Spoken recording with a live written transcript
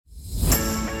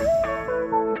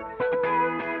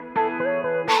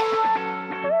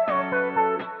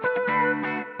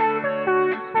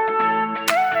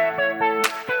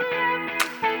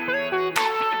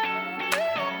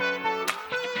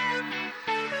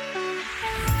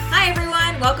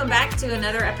welcome back to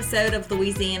another episode of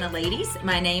Louisiana Ladies.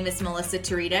 My name is Melissa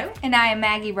Torito. And I am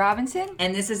Maggie Robinson.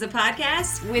 And this is a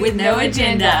podcast with no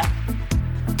agenda.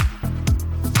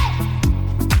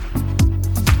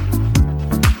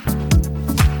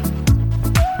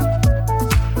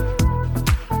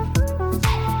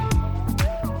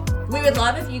 We would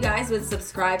love if you guys would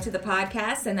subscribe to the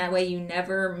podcast, and that way you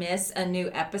never miss a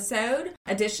new episode.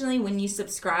 Additionally, when you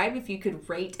subscribe, if you could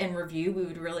rate and review, we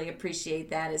would really appreciate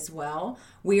that as well.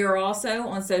 We are also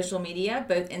on social media,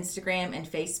 both Instagram and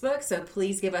Facebook, so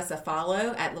please give us a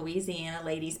follow at Louisiana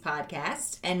Ladies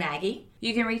Podcast. And Maggie?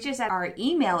 You can reach us at our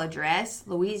email address,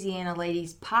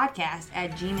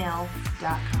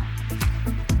 louisianaladiespodcast@gmail.com.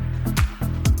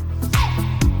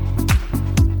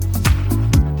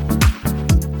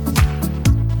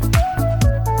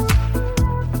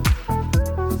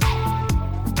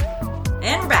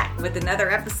 With another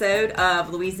episode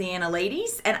of Louisiana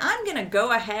Ladies, and I'm going to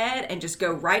go ahead and just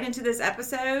go right into this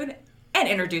episode and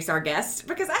introduce our guest,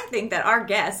 because I think that our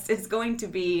guest is going to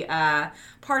be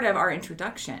part of our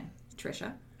introduction.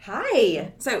 Trisha.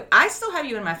 Hi. So I still have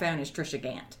you in my phone as Trisha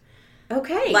Gant.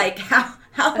 Okay. Like, how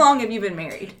long have you been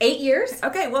married? 8 years.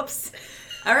 Okay, whoops.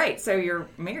 All right, so your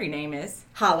married name is?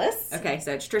 Hollis. Okay,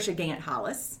 so it's Trisha Gant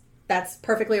Hollis. That's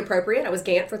perfectly appropriate. I was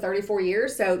Gant for 34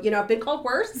 years, so, I've been called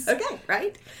worse. Okay,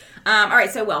 right. All right,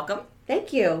 so welcome.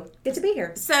 Thank you. Good to be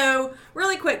here. So,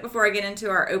 really quick before I get into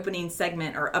our opening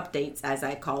segment, or updates as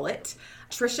I call it,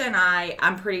 Trisha and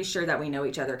I'm pretty sure that we know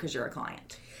each other because you're a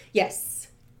client. Yes.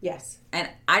 And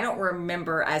I don't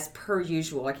remember, as per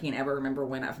usual, I can't ever remember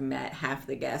when I've met half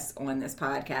the guests on this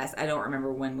podcast. I don't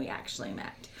remember when we actually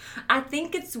met. I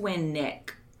think it's when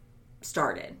Nick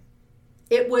started.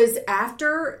 It was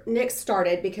after Nick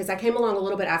started, because I came along a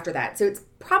little bit after that. So it's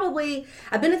probably,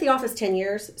 I've been at the office 10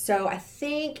 years. So I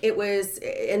think it was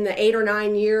in the 8 or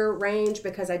 9 year range,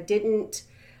 because I didn't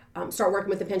start working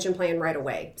with the pension plan right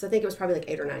away. So I think it was probably like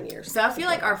 8 or 9 years. So I feel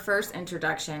like our first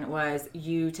introduction was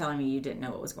you telling me you didn't know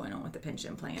what was going on with the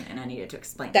pension plan, and I needed to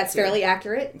explain. That's fairly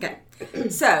accurate. Okay.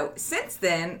 So since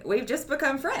then, we've just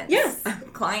become friends. Yes.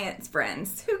 Clients,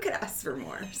 friends. Who could ask for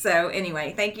more? So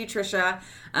anyway, thank you, Trisha,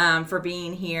 for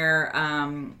being here.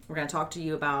 We're going to talk to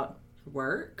you about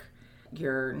work,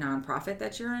 your nonprofit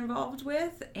that you're involved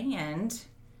with, and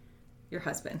your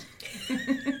husband.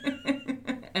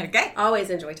 Okay. Always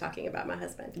enjoy talking about my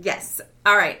husband. Yes.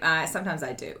 All right. Sometimes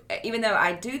I do. Even though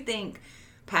I do think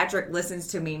Patrick listens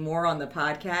to me more on the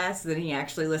podcast than he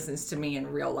actually listens to me in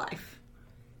real life.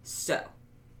 So,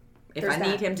 if I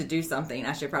need him to do something,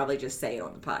 I should probably just say it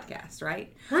on the podcast,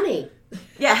 right? Honey.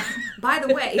 Yeah. By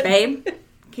the way, babe,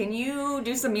 can you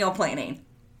do some meal planning?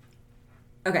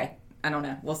 Okay. I don't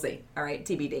know. We'll see. All right.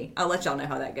 TBD. I'll let y'all know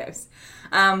how that goes.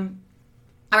 All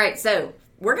right. So,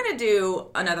 we're going to do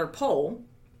another poll.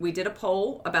 We did a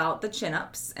poll about the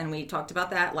chin-ups, and we talked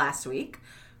about that last week.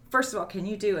 First of all, can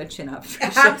you do a chin-up?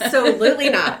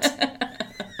 Absolutely not.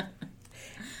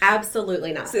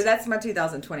 Absolutely not. So that's my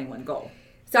 2021 goal.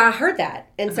 So I heard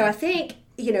that. And so I think,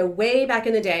 way back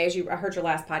in the day, I heard your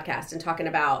last podcast and talking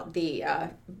about the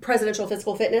presidential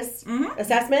physical fitness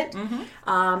assessment. Mm-hmm.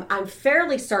 I'm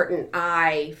fairly certain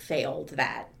I failed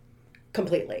that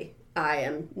completely. I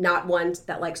am not one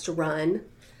that likes to run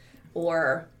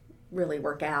or really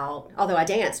work out, although I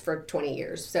danced for 20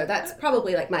 years. So that's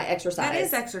probably like my exercise. That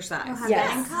is exercise. We'll have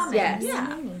that in common. Yes.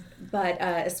 Yeah. But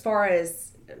as far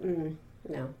as,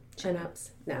 no,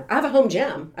 chin-ups, no. I have a home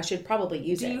gym. I should probably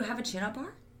use it. Do you have a chin-up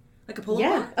bar? Like a pull-up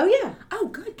bar? Oh, yeah. Oh,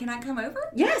 good. Can I come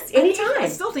over? Yes, anytime. I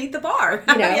still need the bar.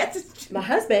 My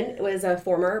husband was a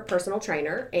former personal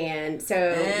trainer, and so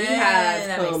we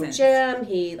have home gym.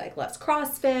 He loves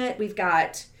CrossFit. We've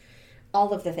got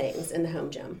all of the things in the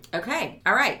home gym. Okay.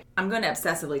 All right. I'm going to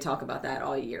obsessively talk about that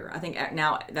all year. I think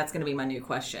now that's going to be my new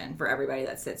question for everybody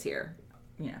that sits here.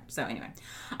 So anyway.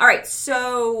 All right.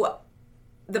 So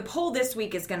the poll this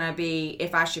week is going to be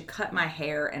if I should cut my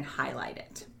hair and highlight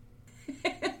it.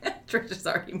 Trisha's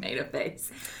already made a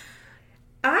face.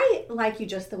 I like you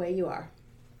just the way you are.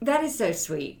 That is so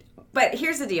sweet. But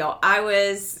here's the deal.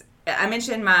 I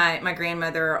mentioned my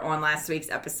grandmother on last week's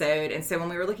episode, and so when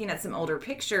we were looking at some older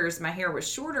pictures, my hair was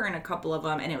shorter in a couple of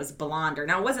them, and it was blonder.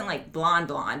 Now, it wasn't like blonde,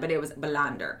 but it was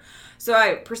blonder. So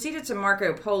I proceeded to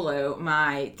Marco Polo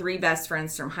my 3 best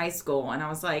friends from high school, and I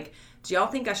was like, do y'all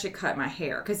think I should cut my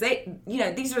hair? Because they,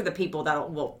 these are the people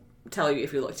that will tell you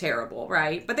if you look terrible,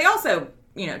 right? But they also,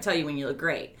 tell you when you look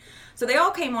great. So they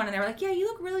all came on, and they were like, yeah, you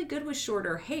look really good with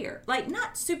shorter hair. Like,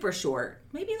 not super short.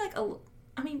 Maybe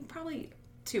probably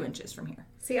 2 inches from here.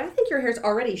 See, I think your hair's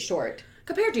already short.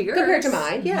 Compared to yours. Compared to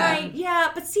mine, yeah. Right, yeah.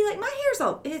 But see, like, my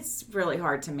hair's it's really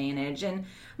hard to manage. And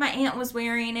my aunt was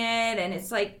wearing it, and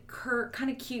it's, like, kind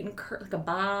of cute and like a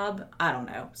bob. I don't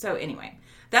know. So, anyway,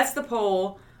 that's the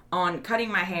poll on cutting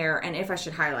my hair and if I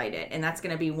should highlight it. And that's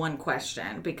going to be one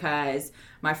question because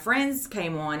my friends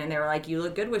came on, and they were like, you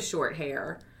look good with short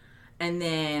hair. And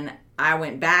then I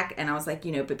went back, and I was like,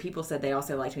 but people said they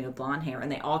also liked me with blonde hair.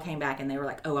 And they all came back, and they were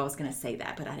like, oh, I was going to say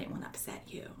that, but I didn't want to upset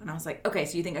you. And I was like, okay,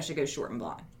 so you think I should go short and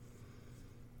blonde?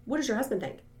 What does your husband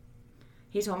think?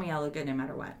 He told me I look good no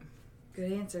matter what.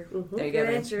 Good answer. Mm-hmm. There you go.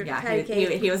 Good answer. Yeah,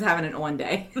 he was having an on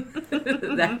day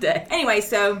that day. Anyway,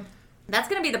 so that's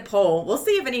going to be the poll. We'll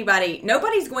see if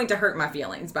nobody's going to hurt my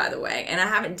feelings, by the way. And I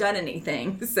haven't done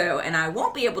anything. And I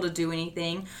won't be able to do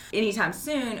anything anytime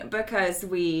soon because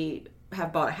we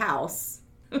have bought a house.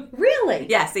 Really?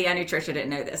 Yeah, see, I knew Trisha didn't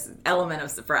know this. Element of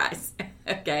surprise.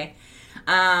 Okay.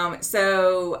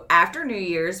 So after New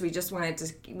Year's,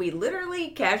 we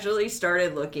literally casually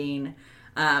started looking.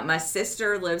 My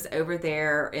sister lives over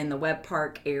there in the Webb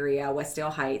Park area,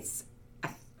 Westdale Heights. I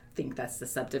think that's the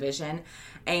subdivision.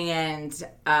 And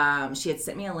she had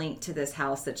sent me a link to this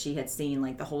house that she had seen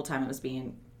like the whole time it was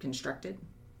being constructed.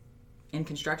 In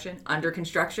construction? Under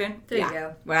construction? There you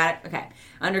go. We're at it? Okay.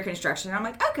 Under construction. I'm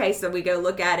like, okay. So we go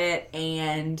look at it,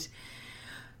 and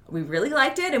we really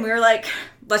liked it, and we were like,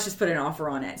 let's just put an offer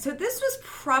on it. So this was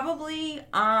probably,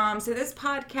 so this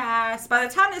podcast, by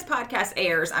the time this podcast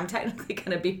airs, I'm technically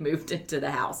going to be moved into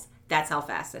the house. That's how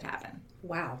fast it happened.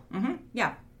 Wow. Mm-hmm.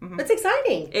 Yeah. Mm-hmm. That's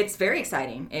exciting. It's very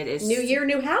exciting. It is. New year,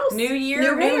 new house. New year,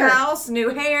 new new hair. house, new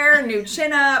hair, new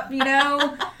chin up,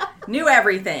 new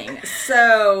everything.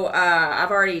 So I've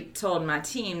already told my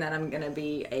team that I'm going to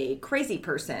be a crazy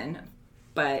person,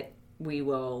 but we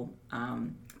will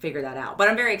figure that out. But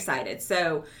I'm very excited.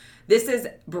 So this is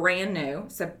brand new.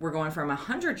 So we're going from a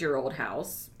 100-year-old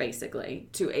house, basically,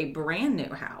 to a brand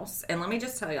new house. And let me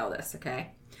just tell y'all this,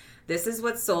 okay? This is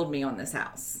what sold me on this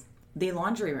house. The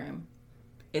laundry room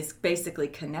is basically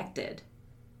connected.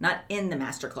 Not in the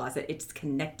master closet. It's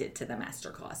connected to the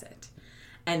master closet.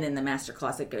 And then the master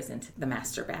closet goes into the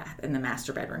master bath. And the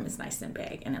master bedroom is nice and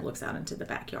big. And it looks out into the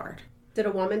backyard. Did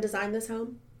a woman design this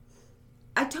home?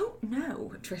 I don't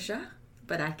know, Trisha.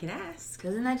 But I could ask.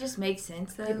 Doesn't that just make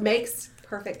sense, though? It makes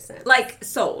perfect sense. Like,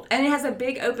 sold. And it has a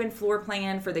big open floor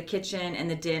plan for the kitchen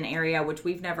and the den area, which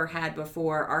we've never had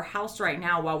before. Our house right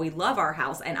now, while we love our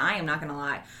house, and I am not going to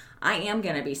lie, I am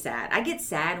going to be sad. I get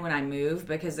sad when I move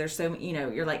because there's so,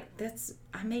 you're like,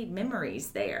 I made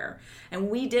memories there. And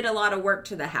we did a lot of work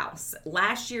to the house.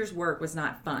 Last year's work was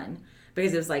not fun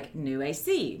because it was like new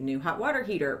AC, new hot water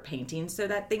heater, painting so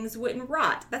that things wouldn't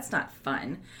rot. That's not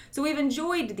fun. So we've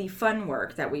enjoyed the fun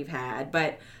work that we've had,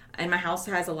 and my house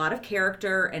has a lot of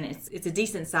character, and it's a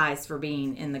decent size for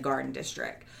being in the Garden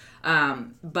District.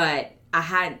 But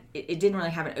it didn't really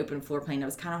have an open floor plan. It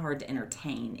was kind of hard to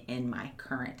entertain in my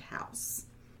current house.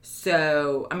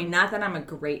 So, not that I'm a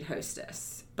great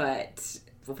hostess, but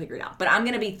we'll figure it out. But I'm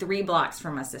going to be 3 blocks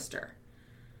from my sister.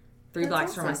 3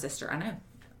 blocks from my sister. I know.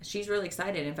 She's really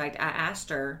excited. In fact, I asked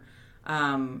her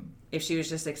if she was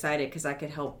just excited because I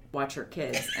could help watch her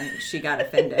kids, and she got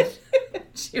offended.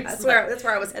 That's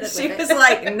where I was headed with it. She was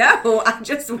like, no, I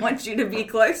just want you to be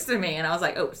close to me. And I was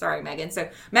like, oh, sorry, Megan. So,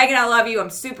 Megan, I love you.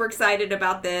 I'm super excited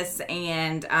about this.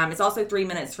 And it's also 3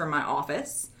 minutes from my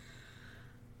office.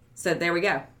 So, there we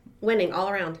go. Winning all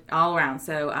around. All around.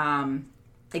 So,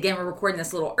 again, we're recording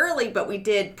this a little early, but we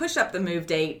did push up the move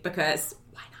date because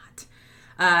why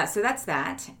not? So, that's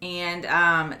that. And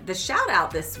the shout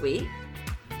out this week.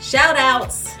 Shout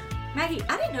outs. Maggie,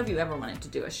 I didn't know if you ever wanted to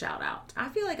do a shout out. I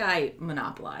feel like I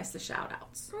monopolized the shout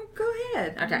outs. Oh, go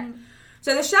ahead. Okay.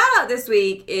 So the shout out this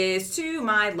week is to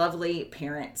my lovely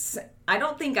parents. I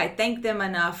don't think I thank them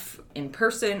enough in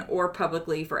person or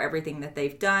publicly for everything that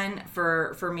they've done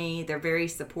for me. They're very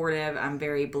supportive. I'm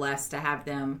very blessed to have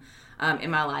them in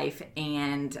my life.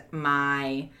 And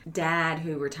my dad,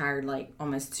 who retired like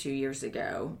almost 2 years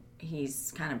ago,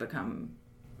 he's kind of become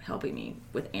helping me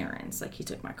with errands. Like, he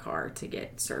took my car to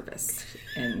get serviced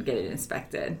and get it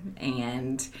inspected,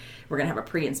 and we're gonna have a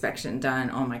pre-inspection done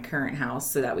on my current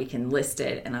house so that we can list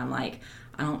it. And I'm like,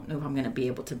 I don't know if I'm gonna be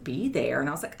able to be there. And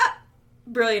I was like,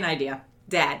 brilliant idea.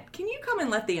 Dad, can you come and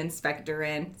let the inspector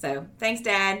in? So thanks,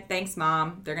 Dad. Thanks,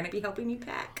 Mom. They're gonna be helping you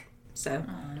pack. So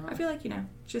I feel like, I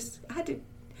had to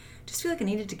just feel like I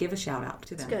needed to give a shout out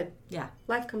to them. It's good. Yeah.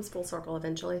 Life comes full circle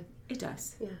eventually. It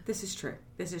does. Yeah. This is true.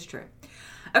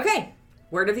 Okay.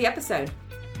 Word of the episode.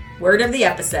 Word of the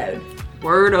episode.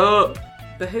 Word up.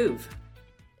 Behoove.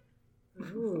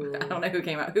 Ooh. I don't know who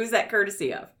came up. Who's that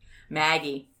courtesy of?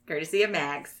 Maggie. Courtesy of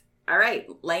Mags. All right,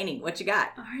 Lainey, what you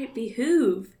got? All right,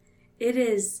 behoove. It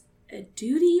is a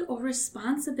duty or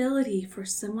responsibility for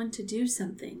someone to do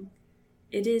something.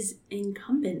 It is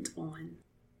incumbent on.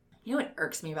 You know what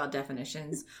irks me about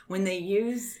definitions? When they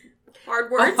use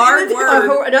Hard words. hard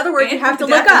word. Another word you and have to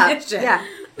look up. definition. Yeah.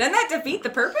 Doesn't that defeat the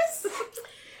purpose?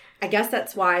 I guess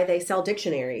that's why they sell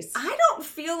dictionaries. I don't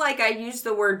feel like I use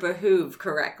the word behoove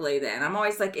correctly then. I'm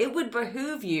always like, it would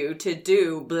behoove you to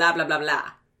do blah, blah, blah,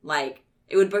 blah. Like,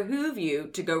 it would behoove you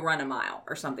to go run a mile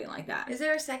or something like that. Is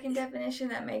there a second definition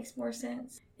that makes more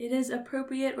sense? It is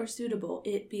appropriate or suitable.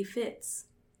 It befits.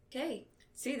 Okay.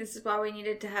 See, this is why we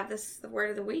needed to have this the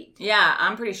word of the week. Yeah,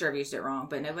 I'm pretty sure I've used it wrong,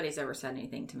 but nobody's ever said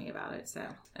anything to me about it. So,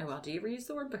 oh well. Do you ever use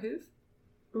the word behoove?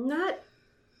 Not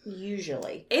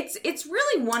usually. It's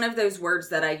really one of those words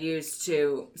that I use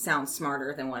to sound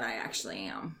smarter than what I actually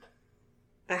am.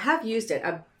 I have used it,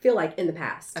 I feel like, in the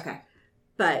past. Okay.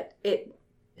 But it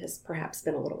has perhaps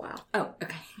been a little while. Oh,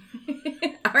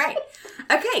 okay. All right.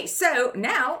 Okay, so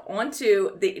now on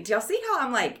to do y'all see how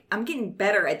I'm getting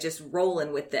better at just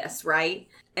rolling with this, right?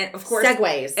 And of course,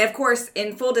 Segues. Of course,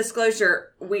 in full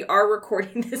disclosure, we are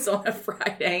recording this on a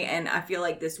Friday, and I feel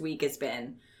like this week has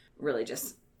been really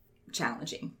just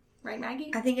challenging. Right,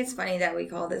 Maggie? I think it's funny that we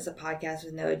call this a podcast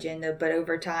with no agenda, but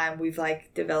over time we've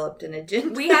developed an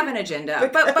agenda. We have an agenda.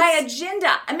 But by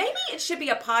agenda, maybe it should be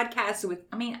a podcast with,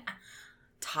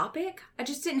 topic? I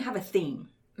just didn't have a theme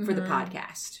for the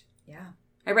podcast. Yeah.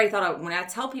 Everybody thought when I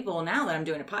tell people now that I'm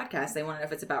doing a podcast, they want to know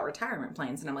if it's about retirement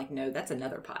plans. And I'm like, no, that's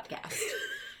another podcast.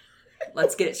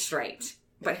 Let's get it straight.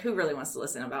 But who really wants to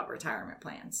listen about retirement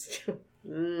plans?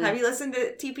 Have you listened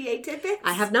to TPA Tidbits?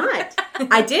 I have not.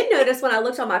 I did notice when I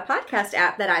looked on my podcast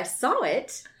app that I saw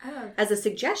it as a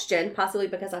suggestion, possibly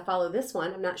because I follow this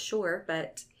one. I'm not sure,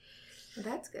 but Well,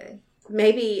 that's good.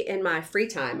 maybe in my free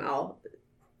time I'll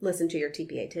listen to your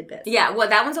TPA Tidbits. Yeah, well,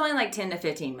 that one's only 10 to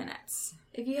 15 minutes.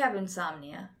 If you have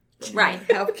insomnia, Right.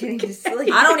 help getting to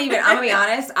sleep. I'm going to be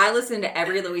honest, I listen to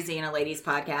every Louisiana Ladies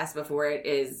podcast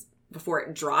before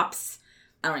it drops.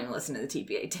 I don't even listen to the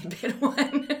TPA Tidbit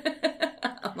one.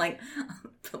 I'm like,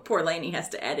 poor Lainey has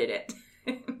to edit it.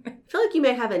 I feel like you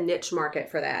may have a niche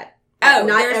market for that. Oh,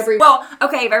 not every. Well,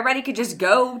 okay, if everybody could just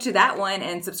go to that one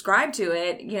and subscribe to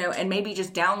it, and maybe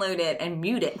just download it and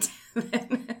mute it.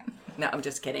 No, I'm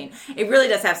just kidding. It really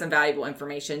does have some valuable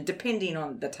information depending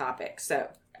on the topic. So,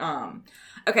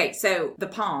 okay, so the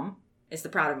palm is the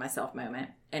proud of myself moment.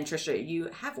 And Trisha, you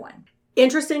have one.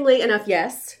 Interestingly enough,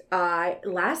 yes.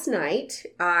 Last night,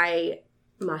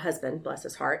 my husband, bless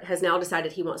his heart, has now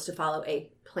decided he wants to follow a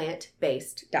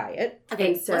plant-based diet.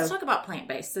 Okay, And so let's talk about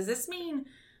plant-based. Does this mean,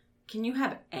 can you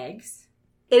have eggs?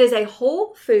 it is a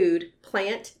whole food,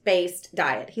 plant-based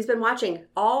diet. He's been watching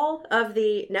all of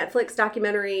the Netflix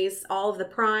documentaries, all of the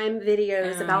Prime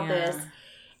videos about this.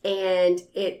 And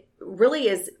it really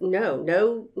is no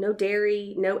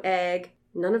dairy, no egg,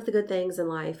 none of the good things in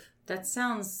life. That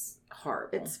sounds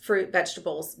horrible. It's fruit,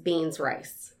 vegetables, beans,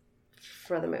 rice,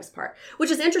 for the most part.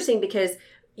 Which is interesting because,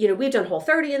 we've done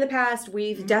Whole30 in the past.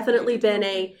 We've definitely been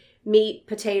a meat,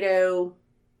 potato,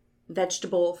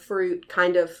 vegetable, fruit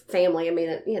kind of family.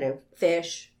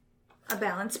 Fish. A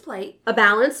balanced plate. A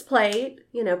balanced plate,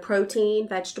 protein,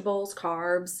 vegetables,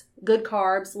 carbs, good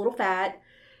carbs, a little fat.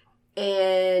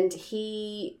 And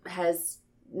he has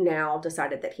now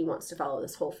decided that he wants to follow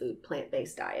this whole food,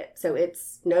 plant-based diet. So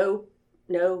it's no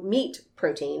meat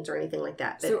proteins or anything like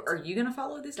that. So are you going to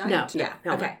follow this diet? No. Yeah.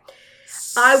 No. Okay.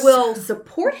 I will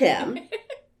support him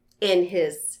in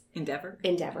his endeavor.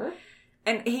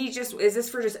 And is this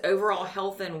for just overall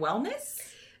health and wellness?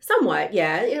 Somewhat,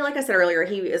 yeah. Like I said earlier,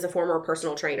 he is a former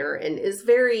personal trainer and is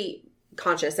very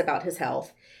conscious about his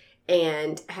health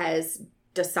and has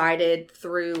decided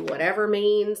through whatever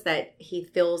means that he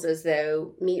feels as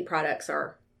though meat products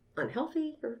are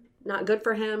unhealthy or not good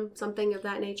for him, something of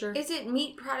that nature. Is it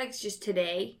meat products just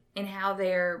today and how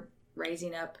they're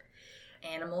raising up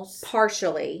animals?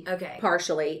 Partially. Okay.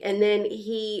 Partially. And then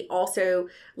he also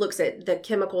looks at the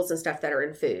chemicals and stuff that are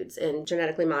in foods and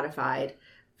genetically modified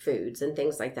foods and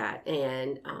things like that.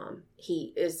 And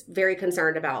he is very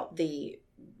concerned about the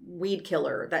weed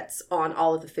killer that's on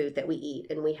all of the food that we eat.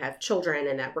 And we have children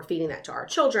and that we're feeding that to our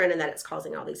children and that it's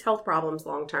causing all these health problems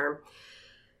long term.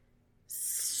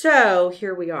 So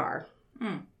here we are.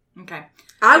 Okay.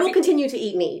 I will continue to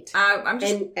eat meat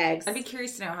and eggs. I'd be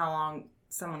curious to know how long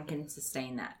someone can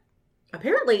sustain that.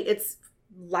 Apparently it's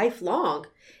lifelong,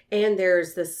 and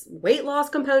there's this weight loss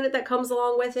component that comes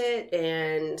along with it,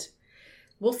 and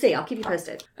we'll see. I'll keep you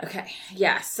posted. Okay.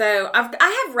 Yeah. So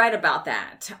I have read about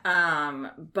that.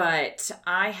 But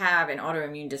I have an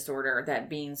autoimmune disorder that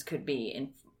beans could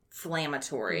be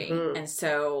inflammatory. Mhm. And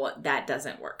so that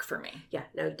doesn't work for me. Yeah,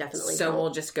 no, definitely. So don't. we'll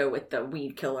just go with the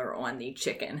weed killer on the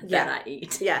chicken Yeah. that I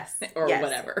eat. Yes. Or yes.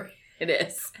 whatever it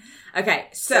is. Okay,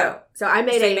 so I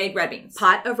made you a made red beans.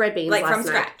 pot of red beans Like last from night.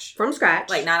 scratch. From scratch.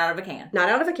 Like not out of a can. Not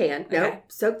out of a can. No. Okay.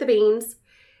 Soak the beans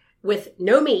with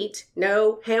no meat,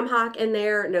 no ham hock in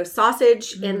there, no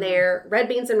sausage in there, red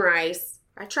beans and rice.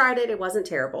 I tried it. It wasn't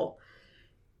terrible.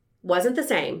 Wasn't the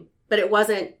same, but it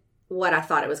wasn't what I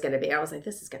thought it was going to be. I was like,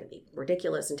 this is going to be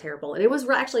ridiculous and terrible. And it was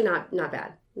actually not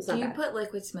bad. It's not Do you bad. put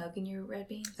liquid smoke in your red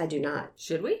beans? I do not.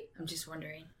 Should we? I'm just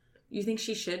wondering. You think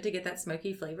she should to get that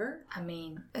smoky flavor? I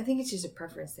mean, I think it's just a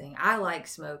preference thing. I like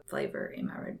smoke flavor in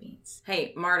my red beans.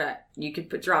 Hey, Marta, you could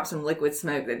drop some liquid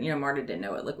smoke. That Marta didn't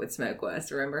know what liquid smoke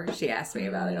was. Remember, she asked me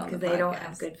about it on the Because podcast. they don't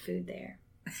have good food there.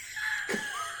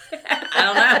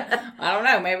 I don't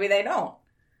know. Maybe they don't.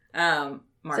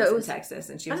 Marta's So it was- in Texas,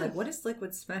 and she was like, "What is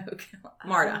liquid smoke?"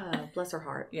 Marta. Oh, bless her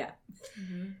heart. Yeah.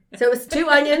 So it was 2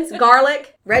 onions,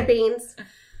 garlic, red beans,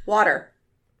 water.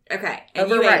 Okay. And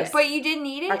Over you ate rice. it. But you didn't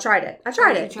eat it? I tried it. I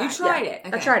tried it. You tried it.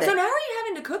 I tried it. So now are you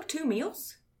having to cook 2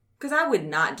 meals? Because I would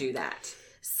not do that.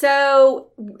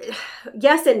 So,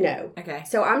 yes and no. Okay.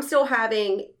 So I'm still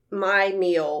having my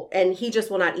meal, and he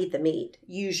just will not eat the meat,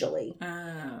 usually.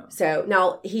 Oh. So,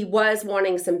 now, he was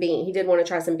wanting some beans. He did want to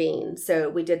try some beans, so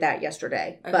we did that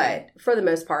yesterday. Okay. But for the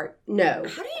most part, no.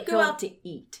 How do you go out to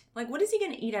eat? Like, what is he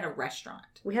going to eat at a restaurant?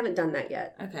 We haven't done that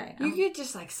yet. Okay. You get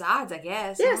just like sides, I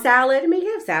guess. Yeah, huh? salad. I mean,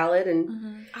 you have salad.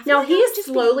 And I feel now like he I would is just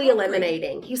be slowly hungry.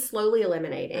 eliminating. He's slowly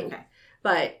eliminating. Okay.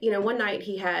 But, one night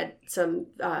he had some,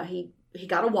 he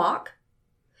got a wok,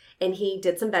 and he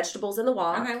did some vegetables in the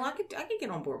wok. Okay, well, I could get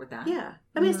on board with that. Yeah.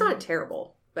 I mean, it's not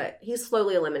terrible, but he's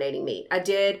slowly eliminating meat. I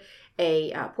did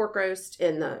a pork roast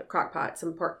in the crock pot,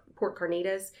 some pork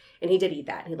carnitas, and he did eat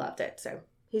that. He loved it. So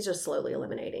he's just slowly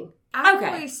eliminating. I've Okay.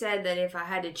 always said that if I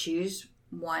had to choose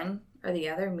one or the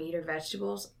other, meat or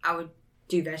vegetables, I would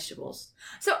do vegetables.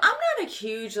 So I'm not a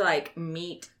huge,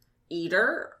 meat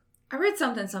eater. I read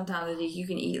something sometime that you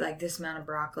can eat like this amount of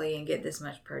broccoli and get this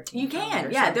much protein. You from it can.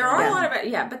 or Yeah, there something. are a lot of it.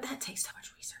 Yeah, but that takes so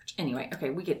much research. Anyway, okay,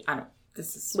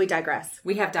 We digress.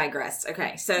 we have digressed.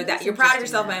 Okay, so that That's your proud of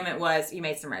interesting, yourself though. moment was you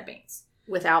made some red beans.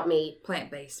 Without meat,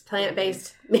 Plant-based.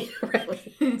 plant-based meat.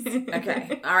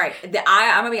 Okay. All right.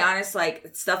 I'm going to be honest,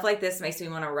 stuff like this makes me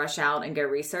want to rush out and go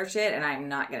research it. And I'm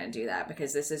not going to do that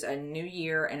because this is a new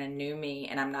year and a new me.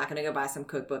 And I'm not going to go buy some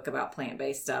cookbook about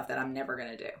plant-based stuff that I'm never going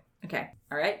to do. Okay.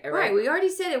 All right. All Right, right. we already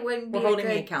said it wouldn't be We're holding a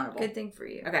me good, accountable. good thing for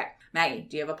you. Okay. Maggie,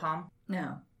 do you have a palm?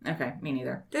 No. Okay. Me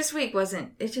neither. This week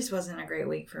just wasn't a great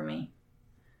week for me.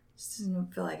 Just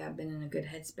doesn't feel like I've been in a good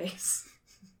headspace.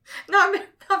 not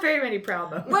very many proud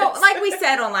moments. Well, like we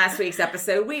said on last week's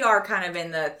episode, we are kind of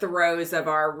in the throes of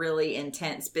our really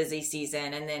intense busy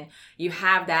season. And then you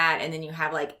have that, and then you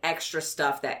have extra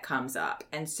stuff that comes up.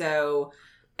 And so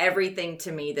everything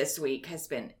to me this week has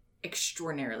been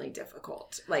extraordinarily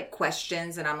difficult.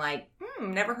 Questions, and I'm like,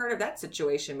 never heard of that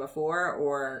situation before,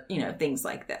 or, things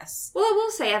like this. Well, I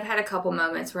will say I've had a couple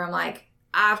moments where I'm like,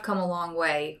 I've come a long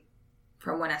way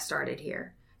from when I started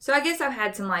here. So I guess I've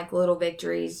had some little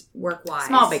victories work-wise.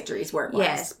 Small victories work-wise.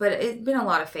 Yes, but it's been a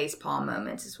lot of face-palm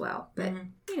moments as well. But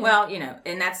Well,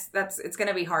 and that's it's going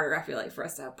to be harder, I feel like, for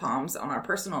us to have palms on our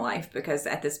personal life because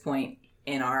at this point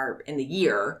in the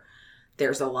year,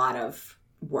 there's a lot of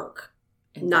work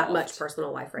involved. Not much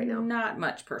personal life right now. Not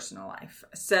much personal life.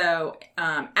 So,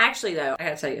 actually, though, I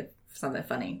got to tell you something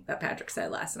funny that Patrick said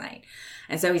last night.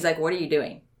 And so he's like, "What are you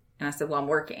doing?" And I said, "Well, I'm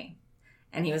working."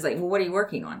 And he was like, "Well, what are you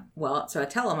working on?" Well, so I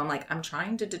tell him, I'm like, I'm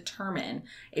trying to determine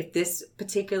if this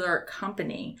particular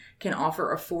company can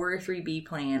offer a 403B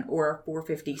plan or a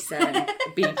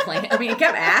 457B plan. I mean, he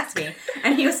kept asking.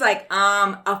 And he was like,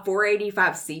 a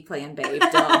 485C plan, babe.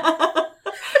 Duh.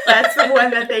 that's the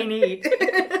one that they need.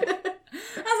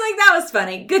 I was like, that was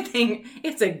funny. Good thing.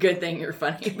 It's a good thing you're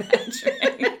funny,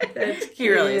 Patrick. He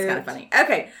really is kind of funny.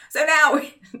 Okay, so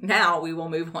now we will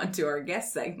move on to our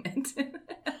guest segment.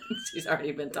 She's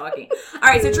already been talking. All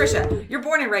right, so Trisha, you're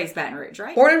born and raised Baton Rouge,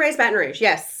 right? Born and raised Baton Rouge,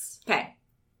 yes. Okay.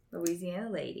 Louisiana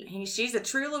lady. She's a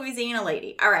true Louisiana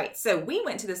lady. All right, so we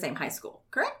went to the same high school,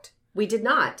 correct? We did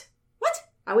not. What?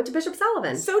 I went to Bishop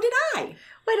Sullivan. So did I. Wait,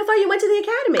 I thought you went to the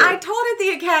academy. I taught at the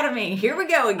academy. Here we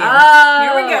go again. Oh,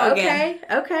 Here we go again.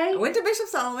 Okay. I went to Bishop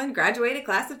Sullivan, graduated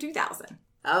class of 2000.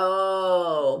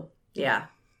 Oh, yeah.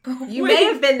 You may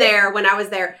have been there when I was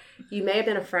there. You may have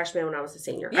been a freshman when I was a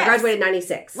senior. Yes. I graduated in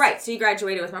 96. Right, so you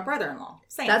graduated with my brother-in-law.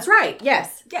 Sam. That's right.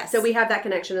 Yes. Yes. So we have that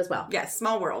connection as well. Yes,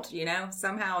 small world,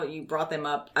 Somehow you brought them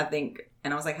up, I think,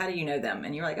 and I was like, how do you know them?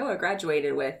 And you were like, oh, I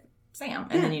graduated with Sam.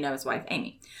 And then you know his wife,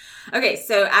 Amy. Okay,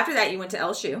 so after that, you went to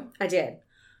LSU. I did.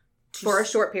 for a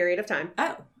short period of time.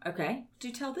 Oh, okay. Do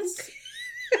you tell this?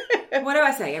 What do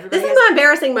I say? This is my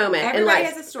embarrassing moment in Everybody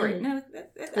life. has a story. No,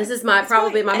 This is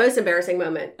probably my most embarrassing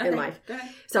moment in life. Go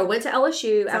ahead. So I went to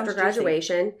LSU after juicy.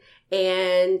 graduation,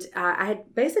 and I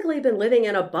had basically been living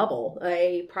in a bubble,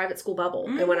 a private school bubble.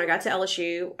 And when I got to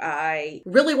LSU, I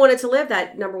really wanted to live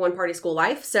that number one party school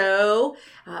life. So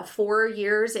 4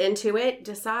 years into it,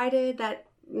 decided that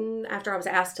after I was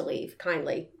asked to leave,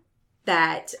 kindly,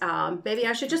 that maybe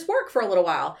I should just work for a little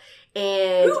while.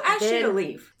 And Who asked you to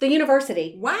leave? The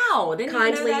university. Wow. Didn't even know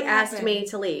Kindly that asked happened. me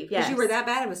to leave. Yes. Because you were that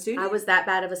bad of a student? I was that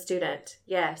bad of a student.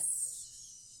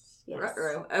 Yes.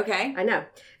 Ruh-roh. Okay. I know.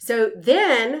 So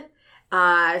then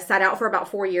I sat out for about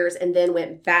 4 years and then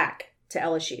went back to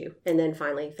LSU and then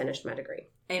finally finished my degree.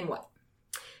 And what?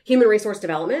 Human resource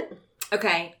development.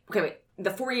 Okay, wait.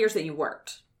 The 4 years that you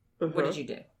worked, Mm-hmm. what did you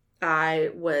do? I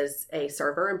was a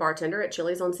server and bartender at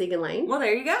Chili's on Segan Lane. Well,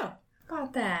 there you go.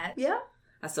 About that. Yeah.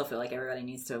 I still feel like everybody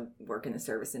needs to work in the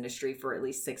service industry for at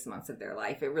least 6 months of their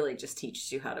life. It really just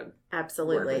teaches you how to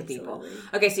Absolutely. work with people.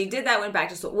 Okay, so you did that, went back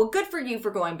to school. Well, good for you for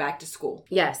going back to school.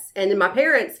 Yes. And then my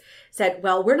parents said,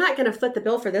 well, we're not going to foot the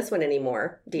bill for this one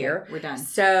anymore, dear. We're done.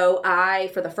 So I,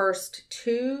 for the first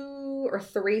 2 or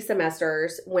 3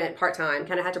 semesters, went part-time,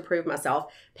 kind of had to prove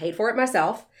myself, paid for it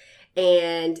myself,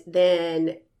 and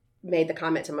then made the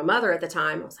comment to my mother at the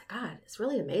time. I was like, God, it's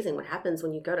really amazing what happens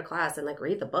when you go to class and like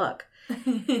read the book.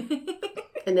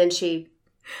 And then she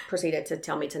proceeded to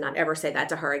tell me to not ever say that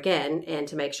to her again and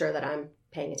to make sure that I'm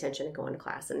paying attention and going to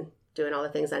class and doing all the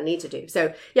things I need to do.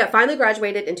 So yeah, finally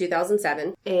graduated in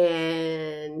 2007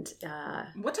 and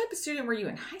What type of student were you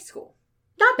in high school?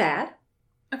 not bad.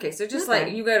 Okay, so just Not like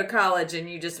bad. you go to college and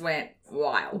you just went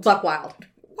wild. Buck wild.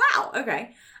 Wow,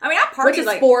 okay. I mean, I Went partied to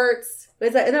like... sports.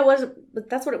 That's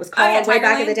what it was called Oh, yeah, way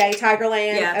back Tigerland? in the day.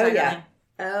 Tigerland. Yeah, Oh Tigerland. yeah.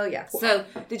 Oh yeah. So,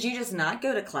 did you just not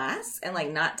go to class and like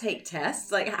not take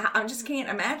tests? Like, I just can't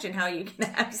imagine how you can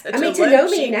have such. I mean, a to low know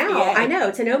me GPA. now, I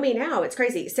know. To know me now, it's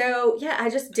crazy. So yeah,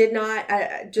 I just did not.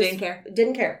 I just Didn't care?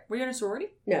 Didn't care. Were you in a sorority?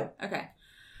 No. Okay.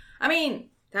 I mean,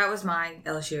 That was my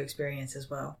LSU experience as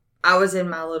well. I was in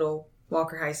my little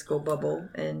Walker High School bubble,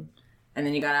 and and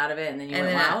then you got out of it, and then you And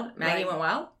went then wild. Maggie went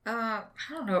wild. I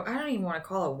don't know. I don't even want to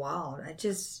call it wild.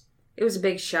 It was a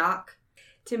big shock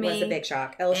to It me. was a big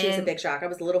shock. LSU was a And- big shock. I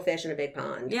was a little fish in a big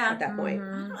pond. Yeah. At that point.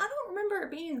 Mhm. I don't remember it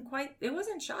being quite. It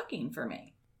wasn't shocking for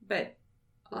me, but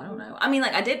I don't know. I mean,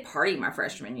 like I did party my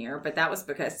freshman year, but that was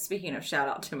because, speaking of shout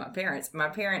out to my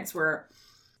parents were.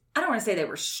 I don't want to say they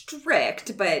were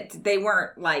strict, but they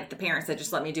weren't like the parents that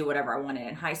just let me do whatever I wanted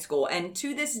in high school. And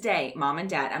to this day, mom and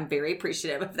dad, I'm very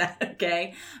appreciative of that,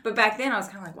 okay? But back then I was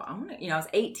kind of like, well, I want to, I was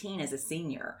 18 as a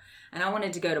senior and I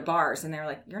wanted to go to bars. And they were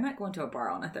like, you're not going to a bar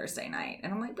on a Thursday night.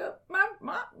 And I'm like, but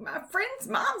my friend's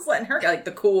mom's letting her go. Like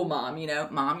the cool mom,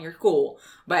 mom, you're cool.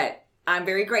 But I'm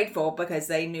very grateful because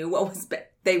they knew what was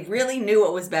they really knew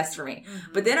what was best for me.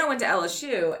 Mm-hmm. But then I went to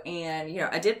LSU and,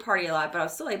 I did party a lot, but I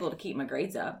was still able to keep my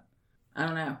grades up. I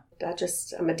don't know.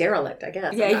 I'm a derelict, I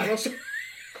guess. Yeah, I'm not real sure.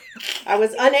 I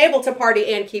was unable to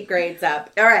party and keep grades up.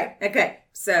 All right. Okay.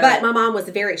 So, But my mom was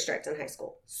very strict in high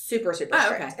school. Super, super Oh,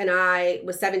 strict. okay. And I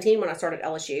was 17 when I started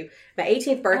LSU. My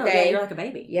 18th oh, birthday. yeah, you're like a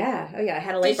baby. Yeah. Oh, yeah. I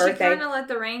had a late Did you birthday. kind of let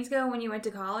the reins go when you went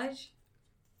to college?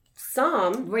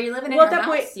 Some. Were you living in Well, your at that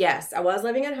house? point, yes. I was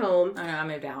living at home. Oh, no, I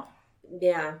moved out.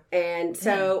 Yeah. And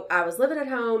so I was living at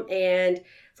home. And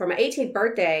for my 18th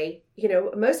birthday,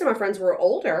 most of my friends were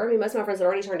older. I mean, most of my friends had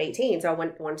already turned 18. So I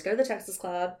wanted to go to the Texas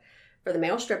Club for the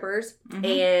male strippers. Mhm.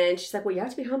 And she's like, well, you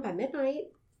have to be home by midnight.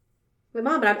 I'm like,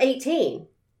 Mom, but I'm 18.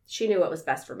 She knew what was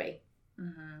best for me.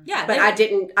 Mm-hmm. Yeah. But I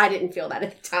didn't feel that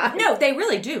at the time. No, they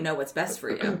really do know what's best for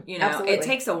you. Absolutely. It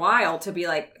takes a while to be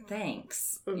like,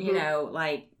 thanks. Mhm.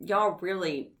 Like y'all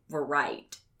really were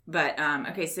right. But,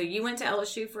 okay, so you went to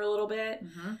LSU for a little bit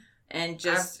Mm-hmm. and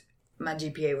just. My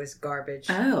GPA was garbage,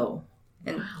 Oh.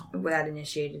 and Wow. that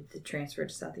initiated the transfer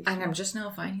to Southeast. And I'm just now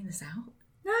finding this out.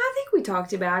 No, I think we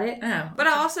talked about it. Oh. But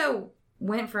I also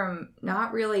went from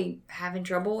not really having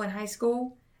trouble in high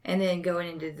school and then going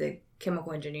into the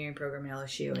chemical engineering program at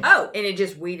LSU. And, Oh. and it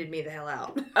just weeded me the hell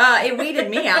out. It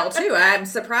weeded me out too. I'm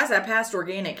surprised I passed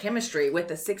organic chemistry with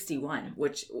a 61,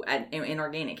 which in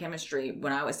organic chemistry,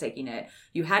 when I was taking it,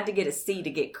 you had to get a C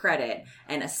to get credit,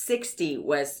 and a 60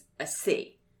 was a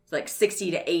C. Like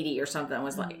 60 to 80 or something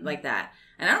was like that.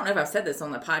 And I don't know if I've said this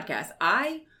on the podcast.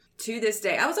 To this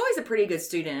day, I was always a pretty good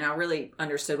student and I really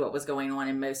understood what was going on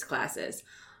in most classes.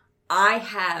 I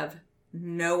have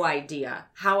no idea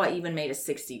how I even made a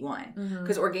 61.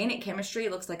 Because organic chemistry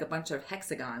looks like a bunch of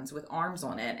hexagons with arms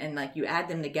on it. And like you add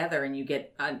them together and you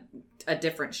get a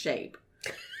different shape.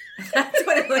 That's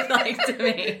what it looked like to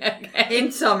me. Okay.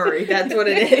 In summary, that's what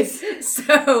it is.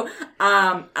 So,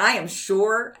 I am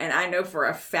sure, and I know for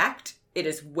a fact, it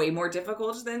is way more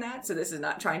difficult than that. So this is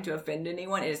not trying to offend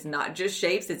anyone. It is not just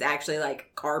shapes. It's actually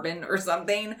like carbon or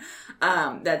something.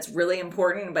 That's really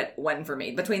important, but wasn't for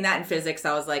me. Between that and physics,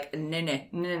 I was like, no,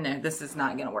 this is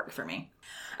not going to work for me.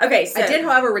 Okay, so I did,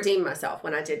 however, redeem myself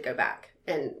when I did go back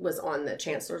and was on the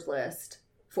chancellor's list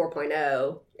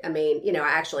 4.0. I mean, you know, I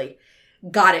actually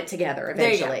got it together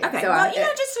eventually. Okay, So well,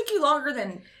 it just took you longer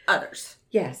than others.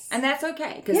 yes. And that's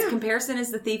okay, because comparison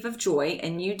is the thief of joy,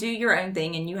 and you do your own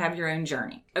thing, and you have your own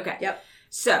journey. Okay. Yep.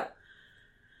 So,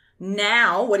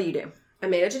 now, what do you do? I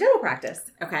manage a dental practice.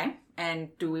 Okay. And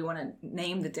do we want to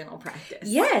name the dental practice?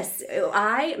 Yes.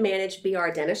 I manage BR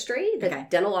Dentistry, the Okay.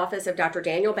 dental office of Dr.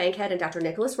 Daniel Bankhead and Dr.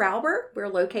 Nicholas Rauber. We're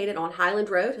located on Highland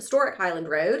Road, historic Highland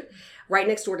Road, right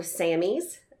next door to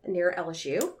Sammy's near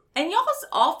LSU. And y'all's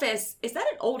office, is that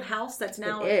an old house that's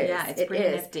now? It is. Yeah, it's It pretty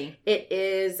is. nifty. It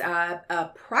is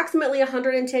approximately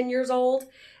 110 years old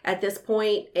at this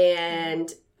point,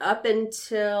 and up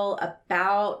until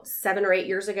about 7 or 8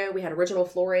 years ago, we had original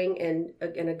flooring in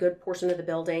a good portion of the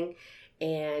building,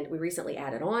 and we recently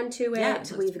added on to it. Yeah,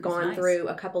 it looks We've gone nice. through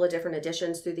a couple of different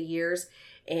additions through the years,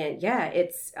 and yeah,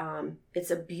 it's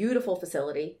a beautiful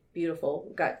facility. Beautiful.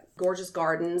 We've got gorgeous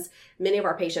gardens. Many of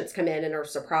our patients come in and are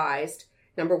surprised.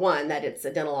 Number one, that it's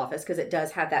a dental office, because it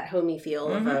does have that homey feel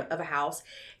of a house,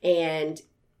 and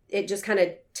it just kind of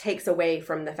takes away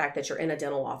from the fact that you're in a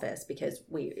dental office, because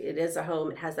it is a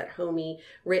home. It has that homey,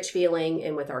 rich feeling,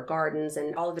 and with our gardens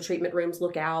and all of the treatment rooms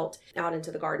look out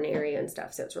into the garden area and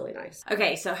stuff. So it's really nice.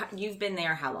 Okay, so you've been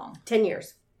there how long? 10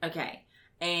 years. Okay.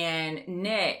 And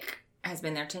Nick has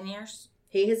been there 10 years?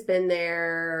 He has been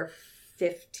there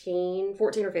 14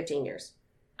 or 15 years.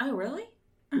 Oh, really?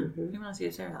 Mm-hmm. He wants you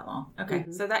to stay that long. Okay.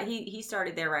 Mhm. So that he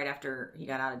started there right after he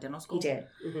got out of dental school? He did.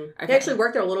 Mm-hmm. Okay. He actually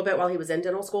worked there a little bit while he was in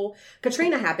dental school.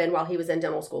 Katrina happened while he was in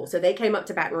dental school. So they came up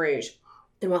to Baton Rouge.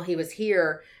 And while he was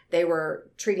here, they were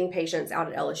treating patients out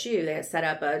at LSU. They had set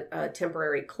up a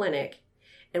temporary clinic.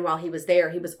 And while he was there,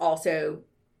 he was also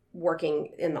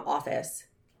working in the office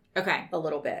Okay. a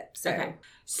little bit. So Okay.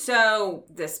 So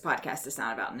this podcast is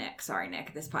not about Nick. Sorry,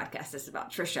 Nick. This podcast is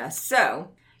about Trisha.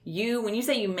 So when you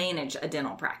say you manage a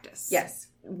dental practice. yes,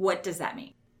 What does that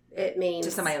mean? it means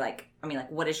To somebody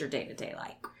what is your day-to-day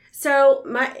like? So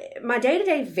my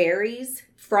day-to-day varies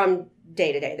from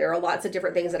day to day. There are lots of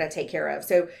different things that I take care of.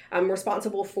 So I'm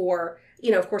responsible for,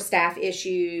 of course, staff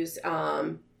issues.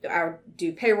 I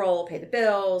do payroll, pay the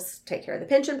bills, take care of the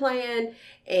pension plan,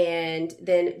 and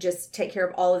then just take care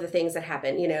of all of the things that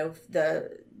happen.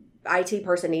 The IT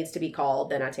person needs to be called,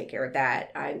 then I take care of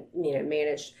that. I,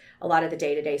 manage a lot of the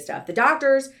day-to-day stuff. The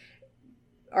doctors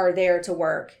are there to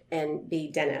work and be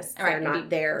dentists. Right, They're and not be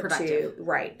there productive. to,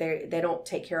 right. They don't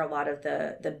take care of a lot of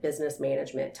the business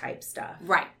management type stuff.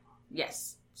 Right.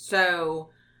 Yes. So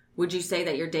would you say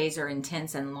that your days are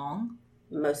intense and long?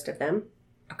 Most of them.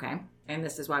 Okay. And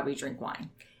this is why we drink wine.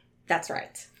 That's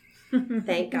right.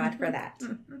 Thank God for that.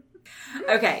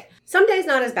 Okay. Some days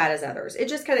not as bad as others. It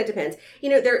just kind of depends.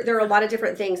 There are a lot of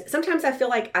different things. Sometimes I feel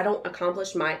like I don't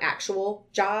accomplish my actual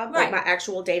job, Right. like my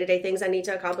actual day-to-day things I need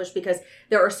to accomplish, because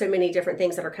there are so many different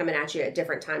things that are coming at you at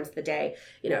different times of the day.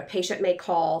 A patient may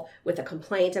call with a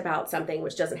complaint about something,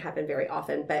 which doesn't happen very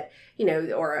often, but,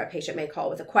 or a patient may call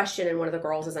with a question and one of the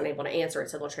girls is unable to answer it,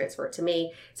 so they'll transfer it to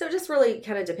me. So it just really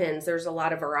kind of depends. There's a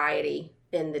lot of variety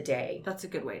in the day. That's a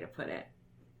good way to put it.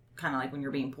 Kind of like when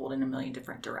you're being pulled in a million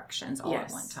different directions all at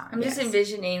Yes. one time. I'm just Yes.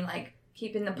 envisioning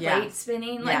keeping the plate Yeah.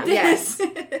 spinning Yeah. like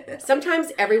this.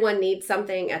 Sometimes everyone needs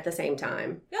something at the same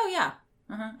time. Oh, yeah.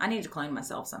 I need to clone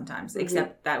myself sometimes, Mhm.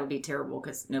 except that would be terrible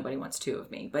because nobody wants two of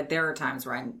me. But there are times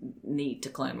where I need to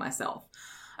clone myself.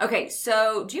 Okay,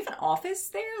 so do you have an office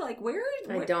there? Where?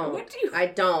 I don't. What do you? I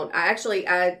don't.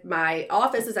 My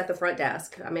office is at the front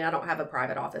desk. I mean, I don't have a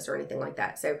private office or anything like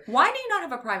that. So Why do you not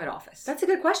have a private office? that's a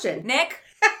good question. Nick?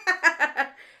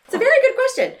 It's a very good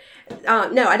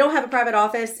question. No, I don't have a private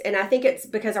office, and I think it's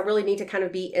because I really need to kind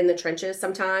of be in the trenches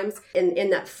sometimes, in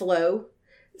that flow.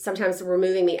 Sometimes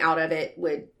removing me out of it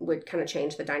would kind of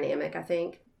change the dynamic, I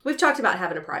think. We've talked about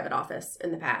having a private office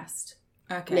in the past.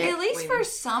 Okay. Nick? At least Wait. for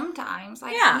sometimes.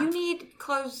 Yeah. You need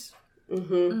clothes.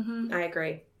 Mm-hmm. Mm-hmm. I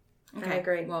agree. Okay. I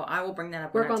agree. Well, I will bring that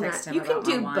up Work when I on text that. him You can about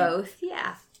my do wine. both.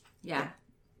 Yeah. Yeah.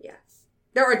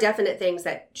 There are definite things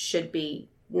that should be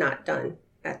not done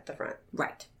at the front.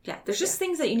 Right. Yeah. There's just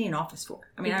things that you need an office for.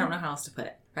 I mean, I don't know how else to put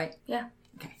it. Right? Yeah.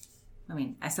 Okay. I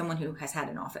mean, as someone who has had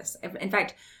an office, in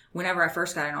fact, whenever I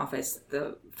first got an office,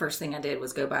 the first thing I did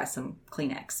was go buy some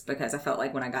Kleenex because I felt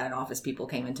like when I got an office, people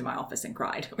came into my office and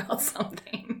cried about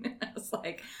something. was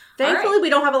like, Thankfully, all right. we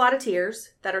don't have a lot of tears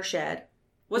that are shed.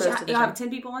 What's most of the you time. have 10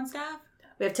 people on staff?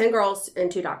 We have 10 girls and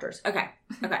 2 doctors. Okay.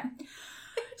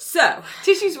 So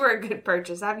Tissues were a good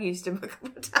purchase. I've used them a couple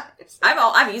of times.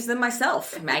 I've used them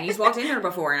myself. Maggie's walked in here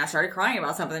before and I started crying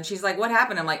about something. And she's like, what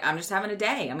happened? I'm like, I'm just having a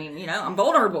day. I mean, I'm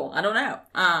vulnerable. I don't know.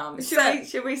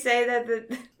 Should we say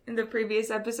that in the previous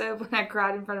episode when I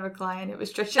cried in front of a client, it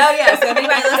was Trisha? Oh, yeah. So if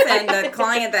anybody listened, the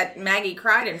client that Maggie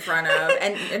cried in front of,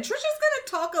 and Trisha's going to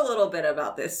talk a little bit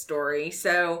about this story.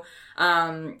 So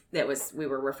we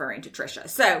were referring to Trisha.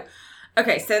 So,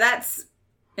 okay. So that's,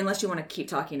 unless you want to keep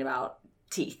talking about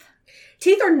teeth.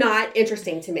 Teeth are not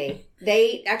interesting to me.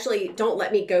 They actually don't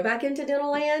let me go back into dental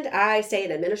land. I stay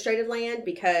in administrative land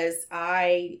because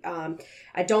I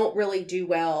don't really do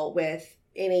well with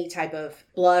any type of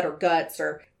blood or guts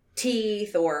or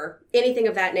teeth or anything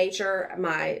of that nature.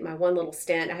 My one little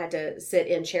stint, I had to sit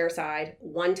in chairside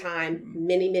one time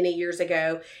many years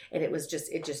ago, and it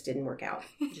just didn't work out.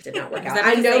 It just did not work out.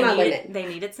 I know my limit. They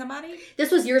needed somebody?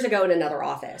 This was years ago in another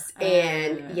office,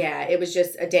 and it was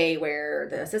just a day where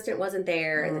the assistant wasn't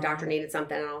there and the doctor needed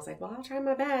something, and I was like, well, I'll try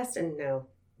my best, and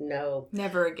no,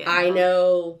 never again. I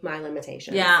know my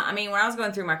limitations. Yeah, I mean, when I was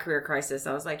going through my career crisis,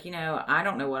 I was like, I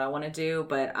don't know what I want to do,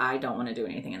 but I don't want to do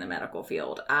anything in the medical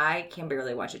field. I can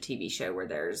barely watch a TV show where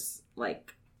there's,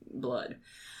 like, blood.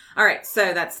 All right,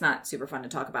 so that's not super fun to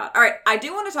talk about. All right, I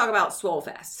do want to talk about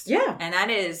Swollfest. Yeah. And that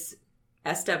is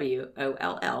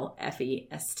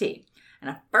SWOLLFEST. And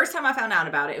the first time I found out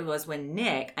about it was when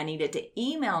I needed to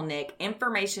email Nick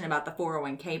information about the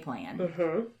 401k plan.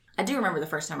 Mm-hmm. I do remember the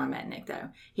first time I met Nick, though.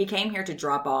 He came here to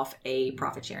drop off a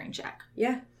profit-sharing check.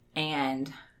 Yeah.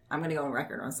 And I'm going to go on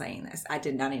record on saying this. I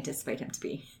did not anticipate him to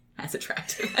be as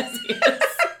attractive as he is.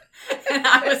 And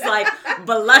I was like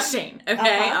blushing, okay?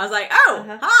 Uh-huh. I was like,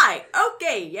 hi,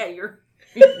 okay, yeah, you're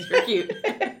cute.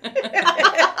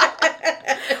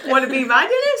 Want to be my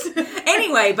dentist?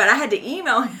 Anyway, but I had to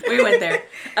email him. We went there.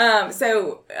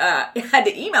 I had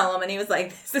to email him, and he was like,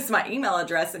 this is my email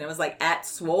address, and it was like at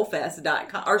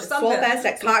swollfest.com or something. Swollfest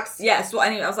at Cox. Yeah,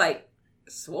 I was like,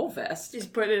 Swollfest?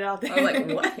 Just put it out there. I was like,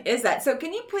 what is that? So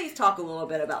can you please talk a little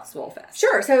bit about Swollfest?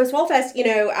 Sure. So Swollfest,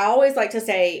 I always like to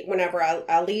say whenever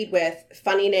I lead with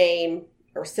funny name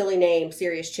or silly name,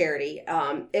 serious charity.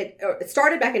 It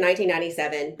started back in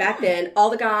 1997. Back then, all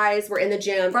the guys were in the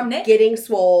gym. From Nick? Getting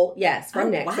swole. Yes,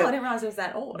 from Nick. Wow, So I didn't realize it was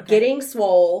that old. Okay. getting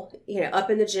swole, up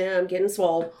in the gym, getting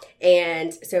swole.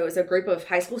 And so it was a group of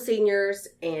high school seniors,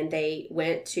 and they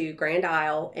went to Grand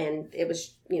Isle, and it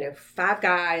was, 5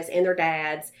 guys and their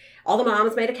dads. All the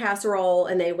moms made a casserole,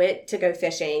 and they went to go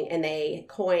fishing, and they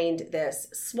coined this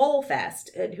Swole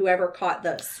Fest. And whoever caught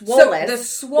the swollest. So the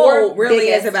swole really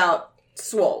biggest, is about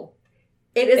swole.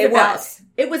 It is It about. was.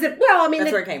 It was. Well, I mean,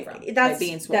 That's where it came from. That's Like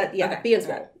being swole. Okay. being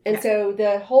swole. Okay. And Okay. so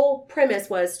the whole premise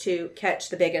was to catch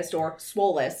the biggest or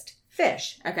swollest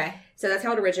fish. Okay. So that's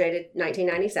how it originated,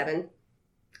 1997.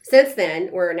 Since then,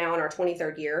 we're now in our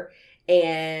 23rd year,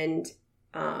 and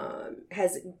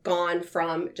has gone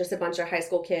from just a bunch of high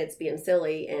school kids being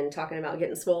silly and talking about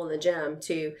getting swole in the gym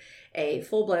to a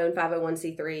full-blown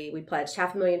 501c3. We pledged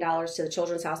 $500,000 to the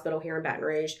Children's Hospital here in Baton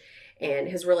Rouge, and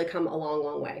has really come a long,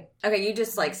 long way. Okay, you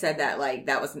just said that like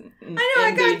that was. I know,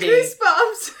 I got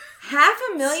goosebumps.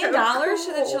 $500,000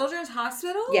 to the cool. Children's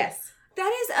Hospital? Yes.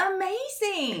 That is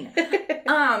amazing.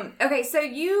 Okay, so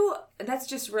that's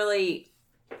just really,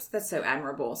 that's so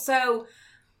admirable. So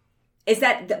is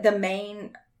that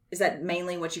is that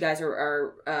mainly what you guys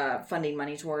are funding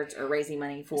money towards or raising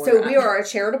money for? So we are a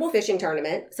charitable fishing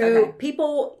tournament. So Okay.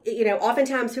 people,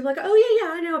 oftentimes people are like, oh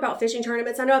yeah, I know about fishing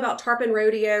tournaments. I know about Tarpon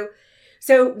Rodeo.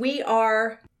 So we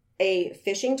are a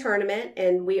fishing tournament,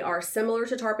 and we are similar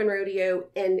to Tarpon Rodeo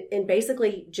in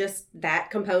basically just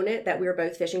that component, that we're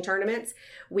both fishing tournaments.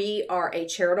 We are a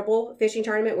charitable fishing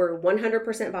tournament. We're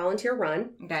 100% volunteer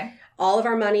run. Okay. All of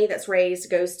our money that's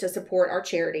raised goes to support our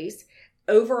charities.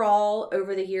 Overall,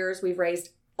 over the years, we've raised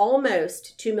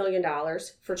almost $2 million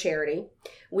for charity.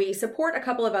 We support a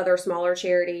couple of other smaller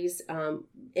charities,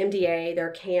 MDA,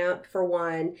 their camp for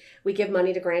one. We give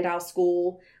money to Grand Isle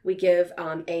School. We give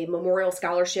a memorial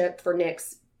scholarship for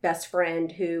Nick's best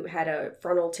friend who had a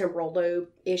frontal temporal lobe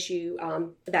issue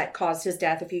that caused his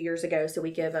death a few years ago. So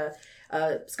we give a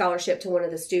scholarship to one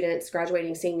of the students,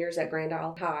 graduating seniors at Grand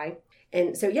Isle High.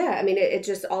 And so, it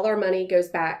just, all our money goes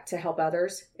back to help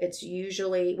others. It's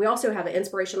usually, we also have an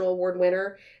inspirational award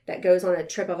winner that goes on a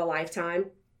trip of a lifetime.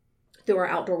 through our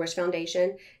Outdoor Wish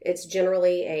Foundation. It's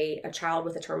generally a child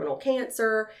with a terminal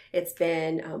cancer. It's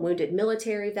been wounded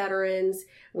military veterans.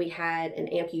 We had an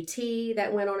amputee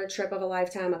that went on a trip of a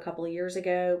lifetime a couple of years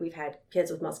ago. We've had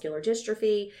kids with muscular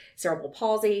dystrophy, cerebral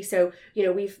palsy. So,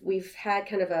 we've had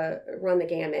kind of a run the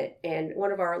gamut. And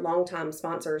one of our longtime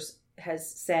sponsors has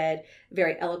said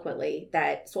very eloquently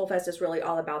that SwoleFest is really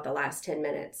all about the last 10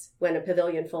 minutes when a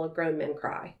pavilion full of grown men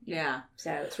cry. Yeah.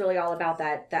 So it's really all about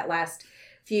that last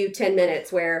few 10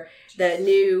 minutes where the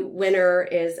new winner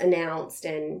is announced,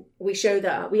 and we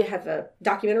have a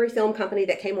documentary film company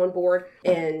that came on board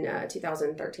in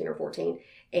 2013 or 14,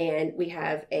 and we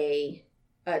have a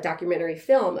documentary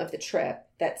film of the trip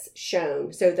that's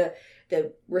shown. So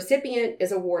the recipient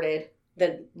is awarded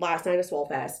the last night of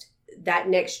SwoleFest. That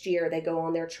next year they go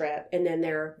on their trip, and then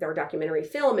their documentary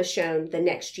film is shown the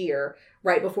next year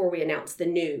right before we announce the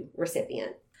new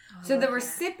recipient. So the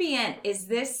recipient, is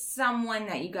this someone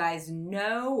that you guys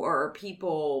know, or are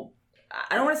people,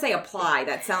 I don't want to say apply,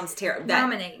 that sounds terrible.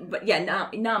 Nominate. But yeah,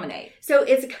 nominate. So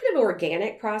it's a kind of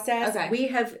organic process. Okay. We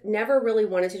have never really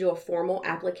wanted to do a formal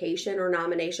application or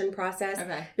nomination process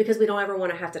Okay. because we don't ever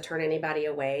want to have to turn anybody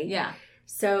away. Yeah.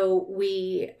 So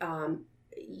we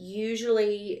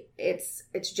usually it's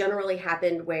generally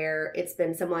happened where it's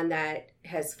been someone that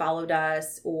has followed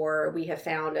us, or we have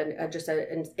found just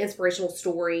an inspirational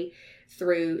story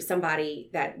through somebody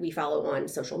that we follow on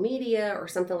social media or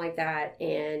something like that.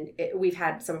 And we've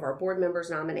had some of our board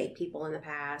members nominate people in the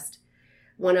past.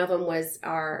 One of them was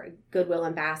our Goodwill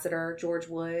ambassador, George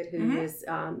Wood, who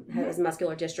has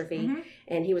muscular dystrophy,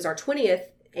 and he was our 20th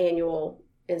annual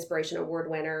Inspiration Award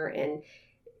winner. And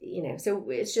so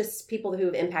it's just people who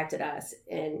have impacted us.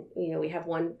 And, we have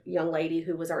one young lady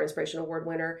who was our Inspiration Award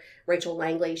winner, Rachel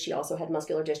Langley. She also had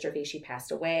muscular dystrophy. She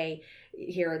passed away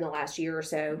here in the last year or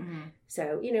so. Mm-hmm.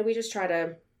 So, we just try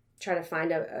to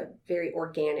find a very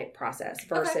organic process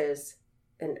versus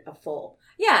a full.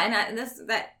 Yeah. And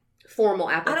that formal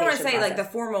application. I don't want to say process. like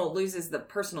the formal loses the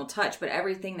personal touch, but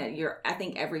everything that I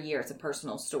think every year it's a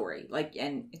personal story.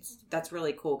 And that's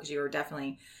really cool because you're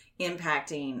definitely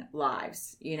impacting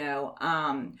lives,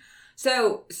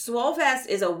 So SwoleFest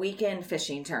is a weekend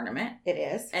fishing tournament. It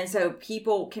is. And so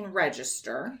people can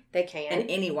register. They can. And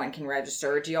anyone can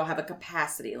register. Do y'all have a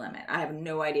capacity limit? I have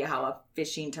no idea how a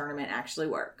fishing tournament actually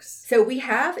works. So we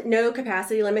have no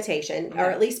capacity limitation,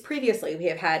 or at least previously we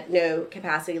have had no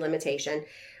capacity limitation.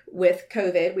 With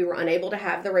COVID, we were unable to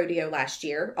have the rodeo last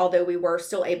year, although we were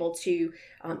still able to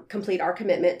complete our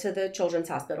commitment to the Children's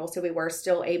Hospital. So we were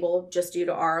still able, just due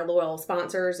to our loyal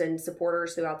sponsors and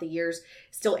supporters throughout the years,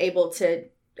 still able to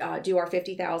do our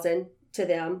 $50,000 to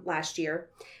them last year.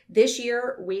 This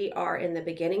year, we are in the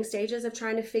beginning stages of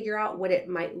trying to figure out what it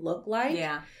might look like.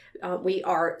 Yeah. We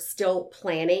are still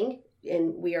planning.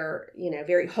 And we are,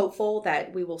 very hopeful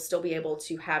that we will still be able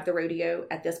to have the rodeo.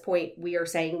 At this point, we are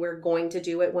saying we're going to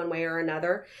do it one way or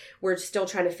another. We're still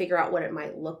trying to figure out what it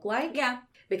might look like. Yeah.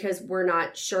 Because we're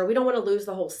not sure. We don't want to lose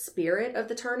the whole spirit of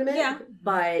the tournament. Yeah.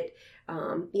 But,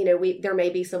 there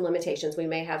may be some limitations. We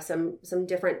may have some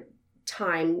different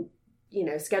time,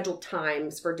 scheduled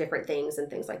times for different things and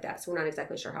things like that. So we're not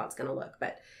exactly sure how it's going to look.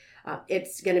 But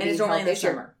it's going to be it's only in the year.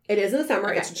 summer. It is in the summer.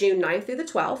 Okay. It's June 9th through the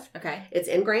 12th. Okay. It's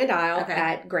in Grand Isle Okay.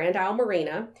 at Grand Isle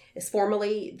Marina. It's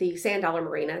formerly the Sand Dollar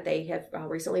Marina. They have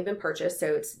recently been purchased,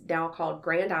 so it's now called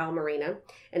Grand Isle Marina,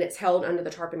 and it's held under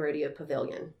the Tarpon Rodeo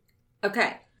Pavilion.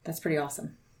 Okay. That's pretty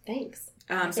awesome. Thanks.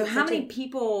 So how many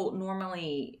people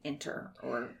normally enter?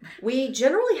 Or We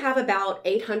generally have about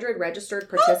 800 registered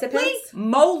participants. Holy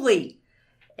moly!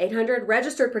 800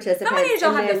 registered participants. How many did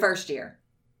y'all and have then the first year?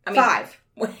 I mean, 5.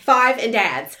 5 and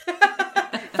dads.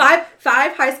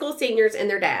 five high school seniors and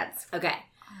their dads. Okay.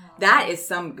 That's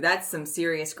some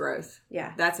serious growth.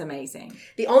 Yeah. That's amazing.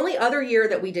 The only other year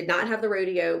that we did not have the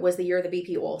rodeo was the year of the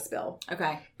BP oil spill.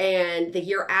 Okay. And the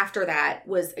year after that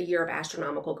was a year of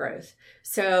astronomical growth.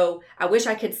 So I wish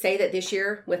I could say that this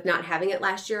year, with not having it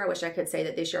last year, I wish I could say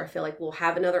that this year I feel like we'll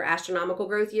have another astronomical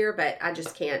growth year, but I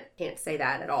just can't say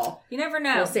that at all. You never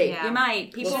know. We'll see. Yeah. You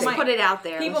might. People We'll might see. Put it out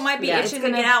there. People might be Yeah. itching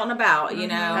to get out and about. You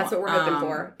know, That's what we're hoping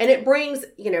for. And it brings,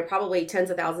 probably tens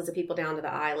of thousands of people down to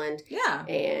the island. Yeah.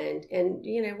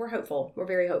 And we're hopeful. We're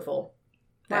very hopeful.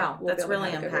 Wow, we'll that's be able to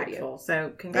really have a good rodeo. impactful.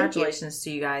 So congratulations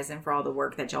to you guys and for all the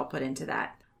work that y'all put into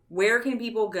that. Where can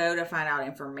people go to find out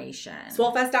information?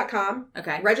 SwoleFest.com.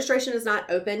 Okay. Registration is not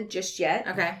open just yet.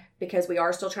 Okay. Because we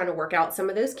are still trying to work out some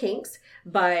of those kinks.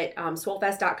 But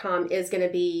SwoleFest.com is going to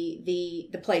be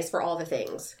the place for all the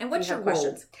things. And what's If you your have role?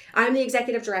 questions. I'm the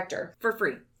executive director. For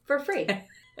free. For free.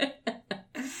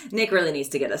 Nick really needs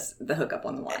to get us the hookup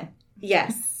on the line.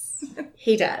 Yes.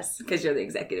 He does. Because you're the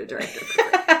executive director.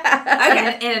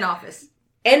 Okay. In an office.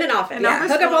 And an office. Yeah.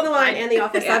 Hook up on the line and the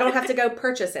office. So I don't have to go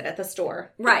purchase it at the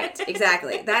store. Right,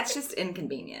 exactly. That's just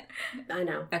inconvenient. I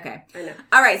know. Okay. I know.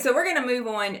 All right, so we're going to move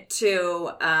on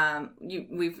to,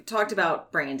 we've talked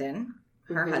about Brandon,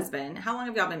 her husband. How long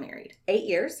have y'all been married? 8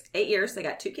 years. 8 years. They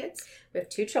got 2 kids. We have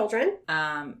 2 children.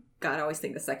 God, I always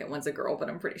think the second one's a girl, but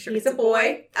I'm pretty sure He's it's a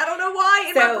boy. I don't know why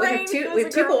in my brain. We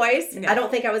have 2 boys. Yeah. I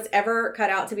don't think I was ever cut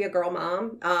out to be a girl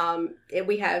mom.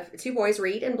 We have 2 boys,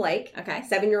 Reed and Blake. Okay.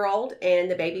 7-year-old,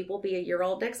 and the baby will be a year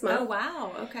old next month. Oh,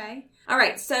 wow. Okay. All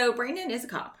right, so Brandon is a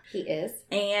cop. He is.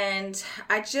 And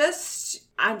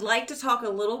I'd like to talk a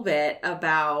little bit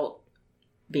about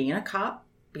being a cop,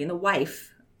 being the wife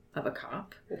of a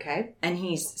cop. Okay. And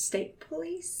he's state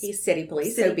police. He's city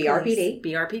police, City so BRPD.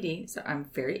 police, BRPD. So I'm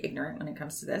very ignorant when it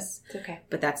comes to this. It's okay.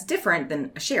 But that's different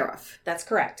than a sheriff. That's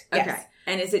correct. Okay. Yes.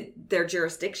 And is it their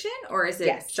jurisdiction or is it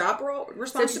Yes. job role So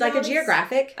responsibility? it's like a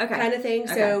geographic Okay. kind of thing.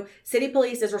 Okay. So city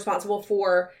police is responsible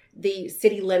for the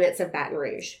city limits of Baton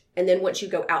Rouge. And then once you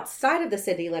go outside of the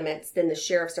city limits, then the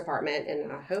sheriff's department,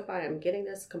 and I hope I am getting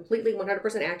this completely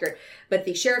 100% accurate, but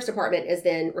the sheriff's department is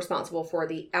then responsible for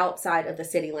the outside of the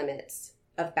city limits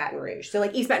of Baton Rouge. So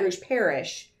like East Baton Rouge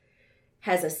Parish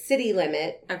has a city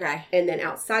limit, Okay. and then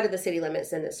outside of the city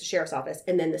limits, then it's the sheriff's office.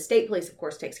 And then the state police, of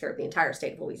course, takes care of the entire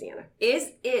state of Louisiana.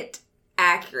 Is it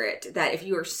accurate that if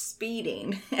you are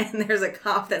speeding and there's a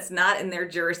cop that's not in their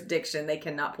jurisdiction, they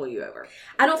cannot pull you over?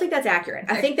 I don't think that's accurate.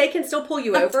 I think they can still pull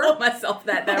you I over. told myself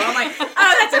that though. I'm like,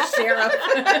 oh, that's a sheriff.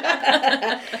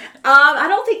 I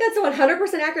don't think that's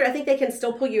 100% accurate. I think they can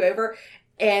still pull you over.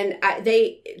 And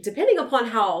they, depending upon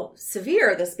how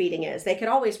severe the speeding is, they could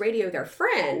always radio their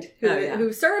friend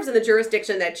who serves in the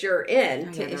jurisdiction that you're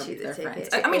in to issue the ticket.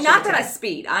 I mean, not that I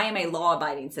speed. I am a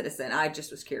law-abiding citizen. I just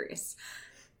was curious.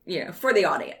 You know, for the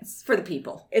audience, for the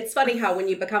people. It's funny how when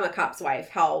you become a cop's wife,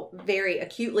 how very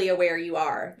acutely aware you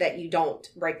are that you don't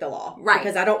break the law. Right.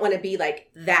 Because I don't want to be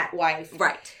like that wife.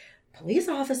 Right. Police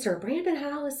officer Brandon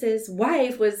Hollis's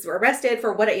wife was arrested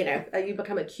for what, you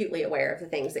become acutely aware of the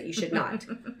things that you should not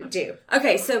do.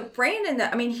 Okay, so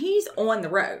Brandon, he's on the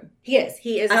road. He is.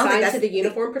 He is I don't think assigned that's to the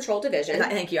Uniform Patrol Division.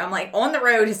 Thank you. I'm like, on the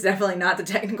road is definitely not the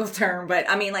technical term, but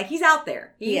I mean, like, he's out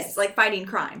there. He's Yes. like fighting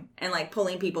crime and like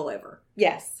pulling people over.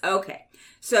 Yes. Okay.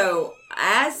 So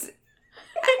that,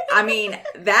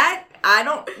 I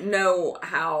don't know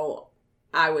how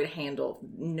I would handle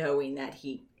knowing that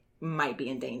he might be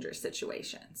in dangerous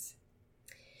situations.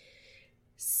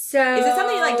 So Is it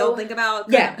something you like don't think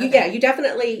about? Yeah, Okay. you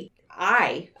definitely.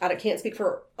 I can't speak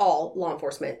for all law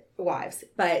enforcement wives,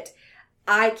 but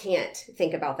I can't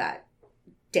think about that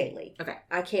daily. Okay.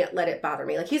 I can't let it bother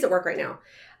me. Like, he's at work right now.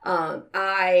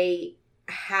 I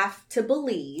have to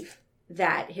believe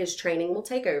that his training will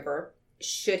take over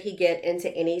should he get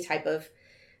into any type of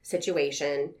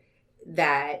situation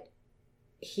that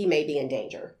he may be in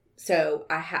danger. So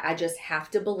I just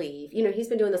have to believe, he's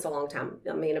been doing this a long time.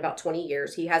 About 20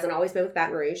 years. He hasn't always been with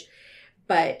Baton Rouge,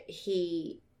 but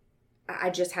I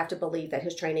just have to believe that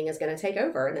his training is going to take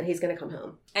over and that he's going to come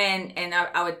home. And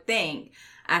I would think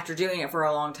after doing it for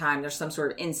a long time, there's some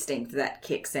sort of instinct that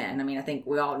kicks in. I think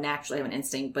we all naturally have an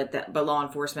instinct, but law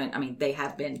enforcement, they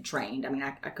have been trained.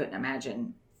 I couldn't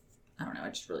imagine, I don't know, I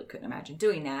just really couldn't imagine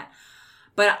doing that.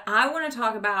 But I want to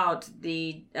talk about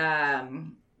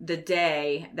the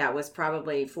day that was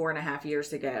probably 4.5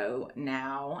 years ago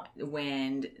now,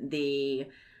 when I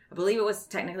believe it was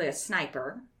technically a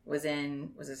sniper, was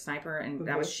a sniper and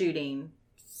I was shooting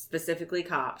specifically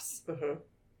cops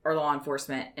or law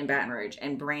enforcement in Baton Rouge,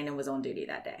 and Brandon was on duty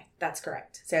that day. That's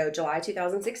correct. So July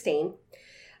 2016.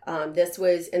 This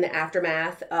was in the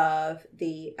aftermath of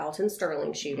the Alton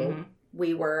Sterling shooting. Mm-hmm.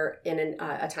 We were in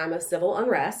a time of civil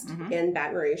unrest in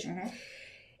Baton Rouge. Mm-hmm.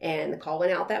 And the call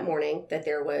went out that morning that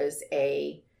there was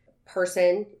a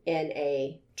person in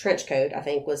a trench coat, I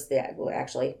think was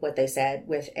actually what they said,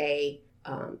 with a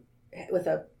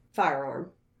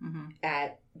firearm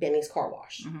at Benny's car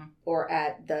wash or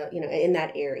at the, in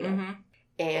that area.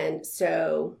 And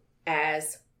so,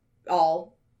 as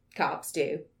all cops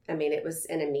do, it was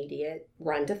an immediate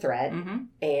run to threat.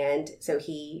 And so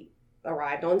he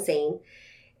arrived on scene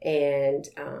and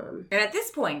at this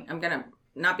point, I'm going to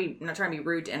not trying to be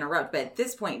rude to interrupt, but at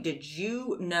this point, did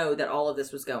you know that all of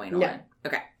this was going on?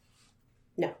 Okay.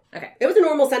 No. Okay. It was a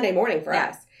normal Sunday morning for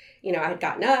us. I had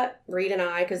gotten up, Reed and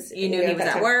I, because you knew he was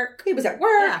at work. He was at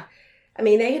work. Yeah.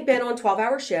 They had been on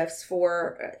 12-hour shifts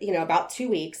for, about 2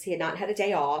 weeks. He had not had a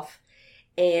day off.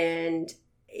 And,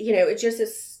 it just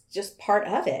is just part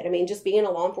of it. Just being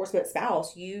a law enforcement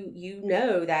spouse, you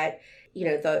know that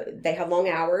they have long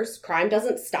hours. Crime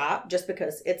doesn't stop just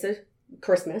because it's a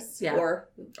Christmas or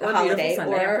a holiday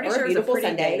or a beautiful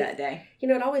Sunday that day.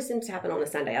 It always seems to happen on a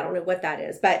Sunday. I don't know what that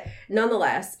is, but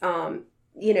nonetheless,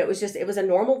 it was a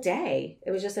normal day.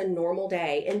 It was just a normal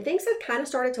day, and things had kind of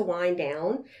started to wind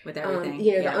down with everything.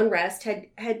 The unrest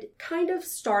had kind of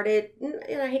started,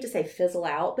 and I hate to say fizzle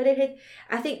out, but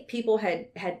I think people had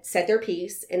said their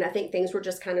piece, and I think things were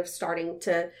just kind of starting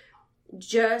to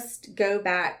just go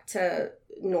back to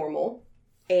normal.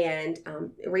 And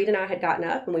Reed and I had gotten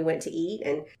up and we went to eat.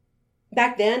 And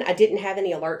back then I didn't have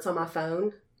any alerts on my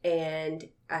phone. And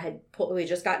we had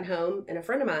just gotten home, and a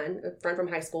friend of mine, a friend from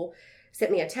high school,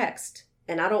 sent me a text.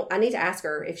 And I need to ask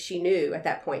her if she knew at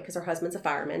that point, because her husband's a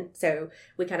fireman. So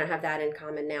we kind of have that in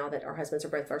common now that our husbands are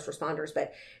both first responders.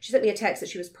 But she sent me a text that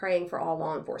she was praying for all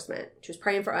law enforcement. She was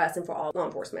praying for us and for all law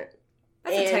enforcement.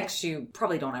 That's a text you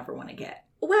probably don't ever want to get.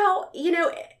 Well,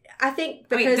 I think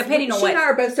because depending on she and I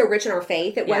are both so rich in our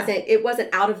faith, it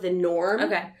wasn't out of the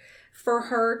norm for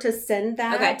her to send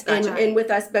that. Okay, gotcha. And with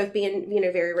us both being,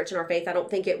 very rich in our faith, I don't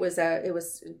think it was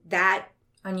that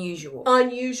unusual.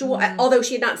 Mm-hmm. Although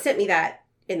she had not sent me that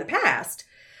in the past.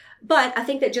 But I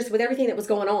think that just with everything that was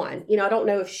going on, I don't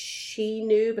know if she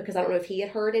knew, because I don't know if he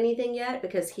had heard anything yet,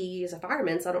 because he is a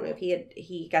fireman, so I don't know if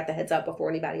he got the heads up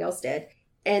before anybody else did.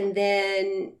 And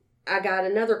then I got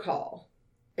another call.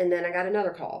 And then I got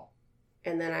another call.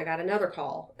 And then I got another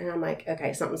call. And I'm like,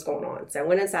 okay, something's going on. So I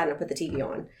went inside and I put the TV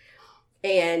on.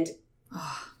 And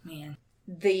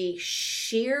the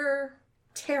sheer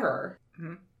terror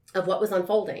of what was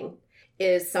unfolding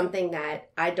is something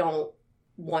that I don't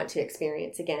want to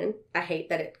experience again. I hate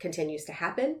that it continues to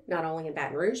happen, not only in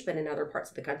Baton Rouge, but in other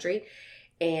parts of the country.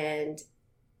 And,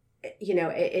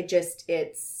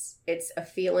 it's a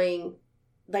feeling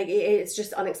like it's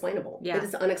just unexplainable. Yeah. It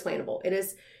is unexplainable. It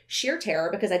is sheer terror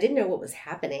because I didn't know what was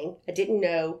happening. I didn't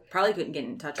know. Probably couldn't get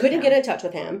in touch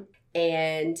with him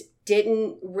and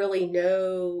didn't really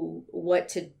know what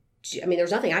to do. I mean,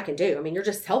 there's nothing I can do. I mean, you're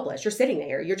just helpless. You're sitting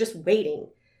there. You're just waiting.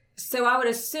 So I would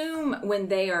assume when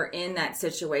they are in that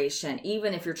situation,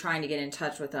 even if you're trying to get in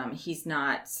touch with them, he's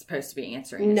not supposed to be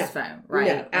answering his phone, right?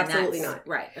 No, absolutely not.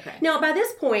 Right, okay. Now, by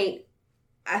this point,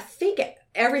 I think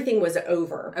everything was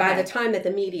over by the time that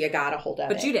the media got a hold of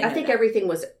it. But you didn't know that. Everything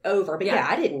was over. But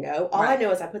I didn't know. All I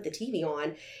know is I put the TV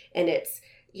on, and it's,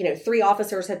 3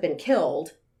 officers have been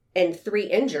killed and 3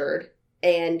 injured,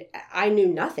 and I knew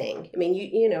nothing. I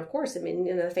mean, of course,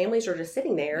 the families are just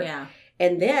sitting there. Yeah.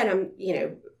 And then I'm,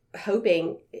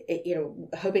 hoping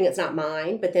it's not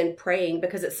mine, but then praying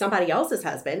because it's somebody else's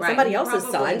husband, somebody else's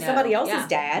son, somebody else's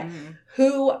dad,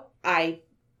 who I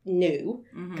knew,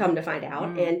 come to find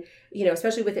out. And,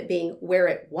 especially with it being where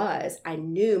it was, I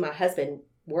knew my husband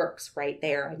works right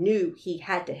there. I knew he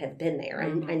had to have been there.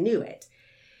 I knew it.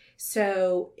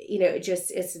 So,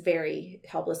 it's a very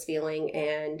helpless feeling.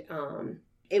 And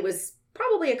it was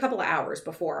probably a couple of hours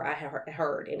before I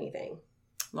heard anything.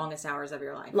 Longest hours of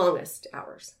your life. Longest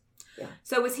hours. Yeah.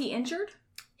 So was he injured?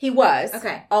 He was.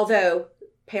 Okay. Although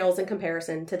pales in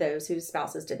comparison to those whose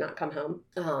spouses did not come home.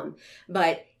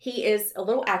 But he is a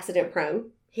little accident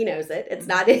prone. He knows it. It's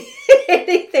not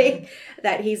anything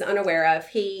that he's unaware of.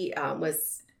 He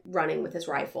was running with his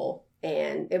rifle,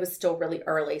 and it was still really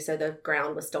early, so the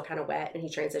ground was still kind of wet, and he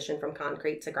transitioned from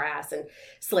concrete to grass and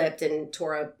slipped and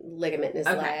tore a ligament in his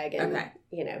leg.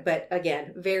 And, but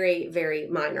again, very, very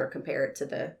minor compared to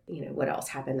the, what else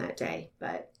happened that day.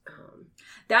 But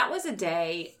that was a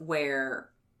day where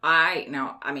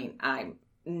I'm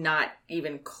not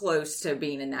even close to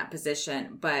being in that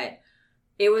position, but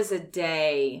it was a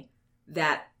day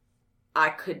that I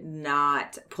could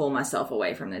not pull myself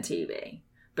away from the TV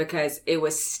because it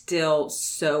was still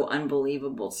so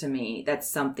unbelievable to me that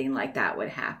something like that would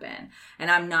happen. And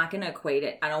I'm not going to equate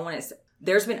it. I don't want to.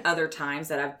 There's been other times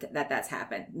that's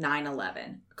happened.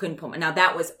 9/11, couldn't pull. Now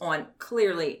that was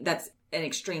clearly that's an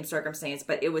extreme circumstance,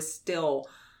 but it was still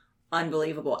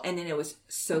unbelievable. And then it was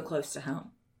so close to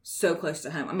home. So close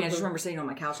to home. I mean, I just remember sitting on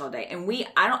my couch all day. And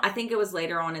I think it was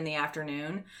later on in the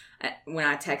afternoon when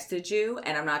I texted you.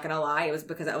 And I'm not going to lie, it was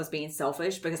because I was being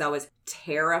selfish because I was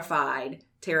terrified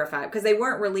because they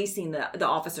weren't releasing the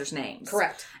officers' names.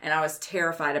 Correct. And I was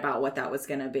terrified about what that was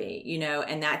going to be,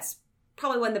 and that's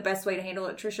probably wasn't the best way to handle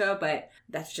it, Trisha, but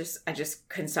I just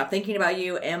couldn't stop thinking about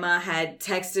you. Emma had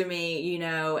texted me,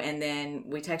 and then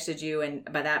we texted you,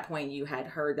 and by that point you had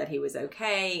heard that he was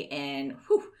okay, and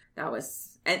that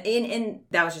was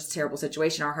just a terrible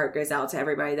situation. Our heart goes out to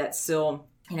everybody that's still,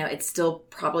 it's still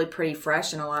probably pretty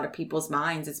fresh in a lot of people's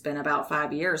minds. It's been about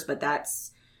 5 years, but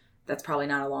that's that's probably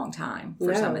not a long time for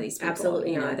No, some of these people.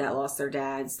 absolutely you know, not. that lost their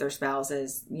dads, their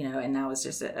spouses, you know, and that was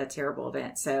just a terrible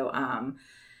event. So,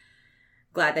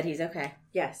 glad that he's okay.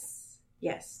 Yes.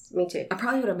 Me too. I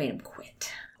probably would have made him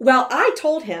quit. Well, I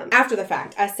told him after the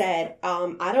fact, I said,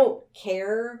 I don't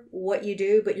care what you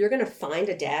do, but you're going to find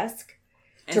a desk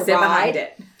And to sit behind ride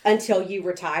it. until you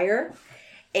retire.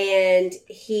 And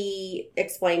he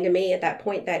explained to me at that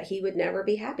point that he would never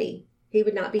be happy. He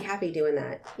would not be happy doing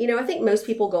that. You know, I think most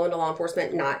people go into law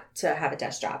enforcement not to have a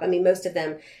desk job. I mean, most of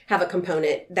them have a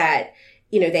component that,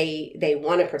 you know, they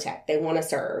want to protect, they want to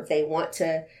serve, they want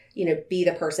to, you know, be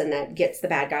the person that gets the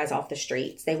bad guys off the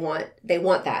streets. They want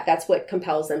that. That's what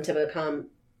compels them to become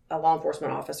a law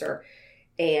enforcement officer.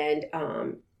 And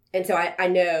so I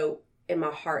know in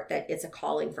my heart that it's a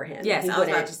calling for him. Yes, He I was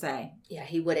about wouldn't- to say. Yeah,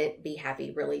 he wouldn't be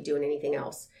happy really doing anything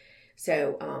else.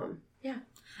 So, yeah.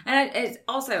 And it's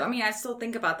also, I mean, I still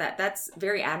think about that. That's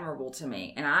very admirable to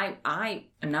me. And I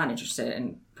am not interested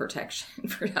in protection.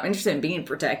 I'm interested in being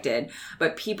protected.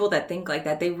 But people that think like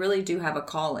that, they really do have a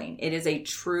calling. It is a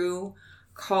true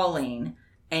calling,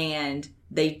 and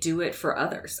they do it for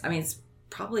others. I mean, it's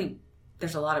probably,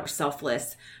 there's a lot of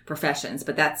selfless professions,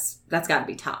 but that's got to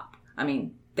be top. I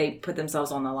mean, they put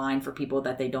themselves on the line for people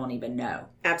that they don't even know.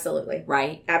 Absolutely.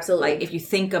 Right? Absolutely. Like, if you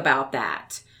think about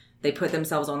that, they put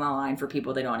themselves on the line for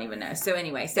people they don't even know. So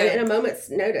anyway, so And in a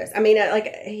moment's notice. I mean, like,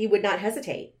 he would not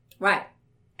hesitate right.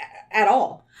 at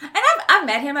all. And I've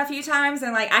met him a few times,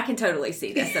 and like I can totally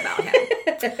see this about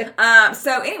him.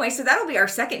 So anyway, so that'll be our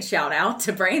second shout out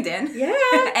to Brandon. Yeah.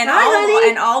 and Hi,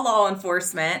 honey. all law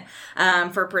enforcement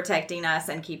for protecting us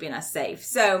and keeping us safe.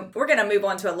 So we're gonna move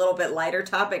on to a little bit lighter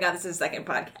topic. This is the second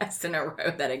podcast in a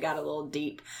row that it got a little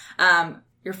deep.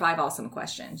 Your 5 awesome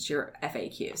questions, your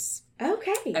FAQs.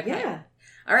 Okay. Okay. Yeah.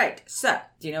 All right. So,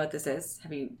 do you know what this is?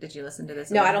 Did you listen to this?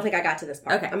 No, I don't think I got to this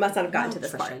part. Okay. I must not have gotten to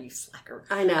this Trisha, part. you slacker.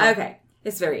 I know. Okay.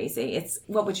 It's very easy. It's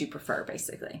what would you prefer,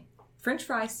 basically? French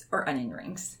fries or onion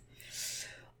rings?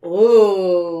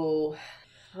 Ooh.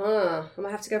 I'm going to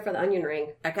have to go for the onion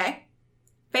ring. Okay.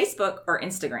 Facebook or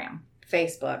Instagram?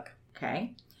 Facebook.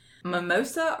 Okay.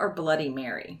 Mimosa or Bloody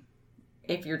Mary?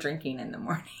 If you're drinking in the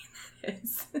morning, that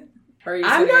is. Or are you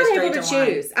just I'm gonna go not straight able to wine?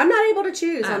 choose. I'm not able to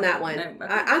choose on that one. no, okay.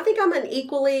 I think I'm an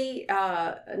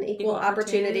equal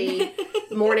opportunity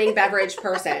morning beverage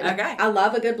person. Okay. I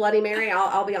love a good Bloody Mary.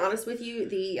 I'll be honest with you.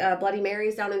 The Bloody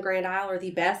Marys down in Grand Isle are the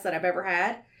best that I've ever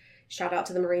had. Shout out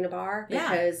to the Marina Bar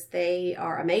because they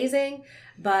are amazing.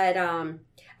 But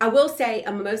I will say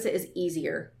a mimosa is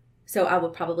easier. So I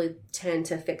would probably tend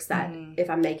to fix that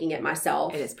if I'm making it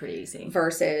myself. It is pretty easy.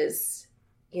 Versus,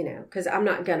 you know, because I'm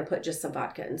not going to put just some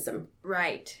vodka and some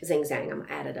Right. zing zang. I'm going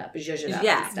to add it up, zhuzh it up.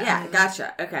 Yeah, and stuff. yeah,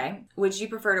 gotcha. Okay. Would you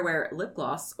prefer to wear lip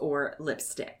gloss or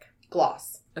lipstick?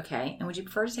 Gloss. Okay. And would you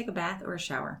prefer to take a bath or a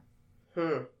shower?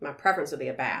 My preference would be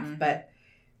a bath, but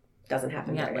doesn't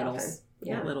happen You got very littles. often.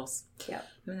 You got littles. Yep.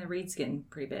 Even though Reed's getting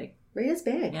pretty big. Reed is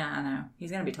big. Yeah, I know.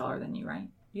 He's going to be taller than you, right?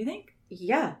 You think?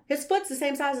 Yeah. His foot's the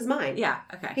same size as mine. Yeah.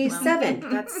 Okay. He's Well, 7.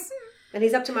 That's... And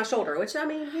he's up to my shoulder, which, I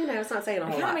mean, you know, it's not saying a It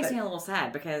whole kind of lot. makes but me a little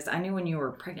sad because I knew when you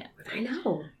were pregnant with I him.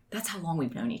 know. That's how long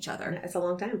we've known each other. It's a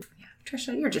long time. Yeah,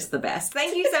 Trisha, you're just the best.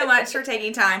 Thank you so much for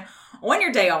taking time on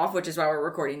your day off, which is why we're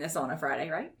recording this on a Friday,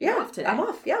 right? Yeah. You're off today. I'm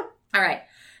off. Yeah. All right.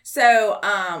 So,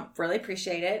 really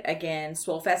appreciate it. Again,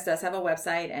 Swollfest does have a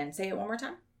website, and say it one more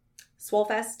time.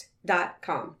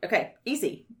 Swollfest.com. Okay,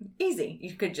 easy.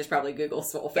 You could just probably Google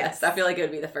Swollfest. Yes. I feel like it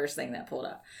would be the first thing that pulled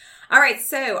up. All right,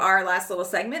 so our last little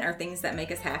segment are things that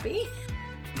make us happy.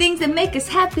 Things that make us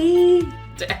happy.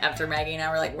 After Maggie and I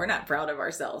were like, we're not proud of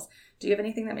ourselves. Do you have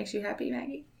anything that makes you happy,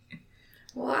 Maggie?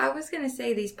 Well, I was going to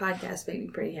say these podcasts make me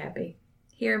pretty happy.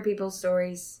 Hearing people's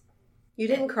stories. You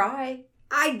didn't cry.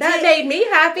 I That did. made me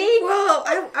happy. Well,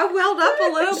 I welled up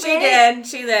a little bit.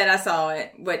 She did. I saw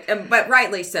it, but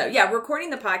rightly so. Yeah,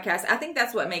 recording the podcast. I think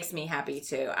that's what makes me happy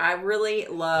too. I really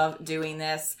love doing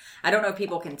this. I don't know if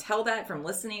people can tell that from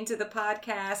listening to the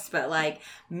podcast, but like,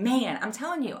 man, I'm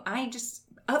telling you,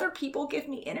 other people give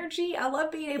me energy. I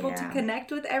love being able to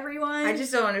connect with everyone. I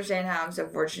just don't understand how I'm so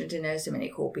fortunate to know so many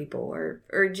cool people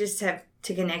or just have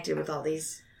to connect with all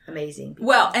these amazing people.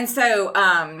 Well, and so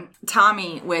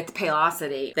Tommy with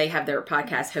Paylocity, they have their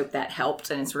podcast Hope That Helped,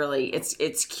 and it's really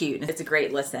it's cute. It's a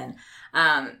great listen.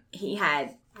 He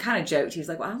had kind of joked. He was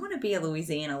like, "Well, I want to be a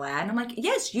Louisiana lad." And I'm like,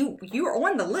 "Yes, you are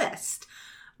on the list,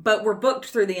 but we're booked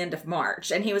through the end of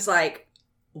March." And he was like,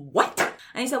 "What?"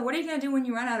 And he said, "What are you going to do when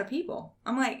you run out of people?"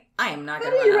 I'm like, "I am not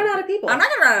going to run out of people? I'm not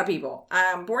going to run out of people.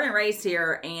 I'm born and raised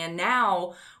here, and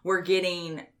now we're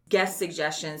getting guest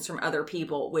suggestions from other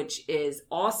people, which is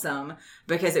awesome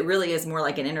because it really is more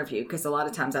like an interview, because a lot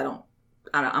of times I don't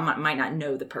I might not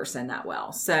know the person that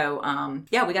well. So,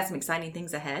 yeah, we got some exciting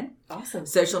things ahead. Awesome.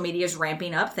 Social media is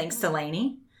ramping up thanks to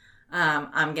Lainey.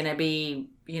 I'm going to be,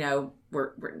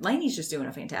 Lainey's just doing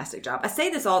a fantastic job. I say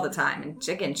this all the time. And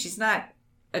again, she's not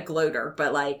a gloater,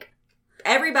 but like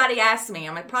everybody asks me,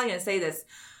 I'm probably going to say this,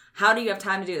 how do you have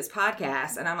time to do this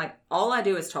podcast? And I'm like, all I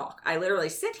do is talk. I literally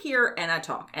sit here and I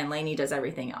talk, and Lainey does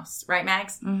everything else. Right,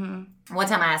 Max? Mm-hmm. One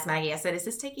time I asked Maggie, I said, is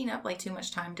this taking up like too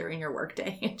much time during your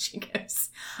workday? And she goes,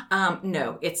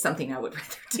 no, it's something I would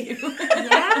rather do.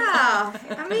 Yeah.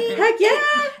 I mean, Heck yeah.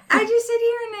 I just sit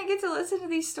here and I get to listen to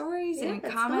these stories and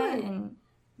that's comment. fun. And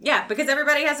Yeah, because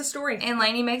everybody has a story. And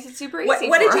Lainey makes it super easy.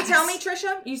 What did for you us. tell me,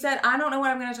 Trisha? You said, I don't know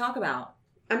what I'm going to talk about.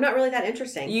 I'm not really that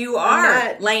interesting. You I'm are,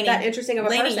 not Lainey. that interesting of a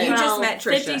Lainey, person. you just met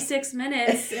Trisha. 56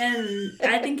 minutes, and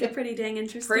I think you're pretty dang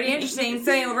interesting. Pretty interesting.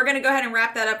 So anyway, we're going to go ahead and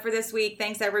wrap that up for this week.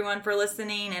 Thanks, everyone, for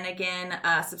listening. And again,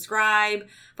 subscribe,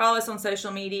 follow us on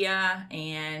social media.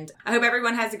 And I hope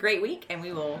everyone has a great week, and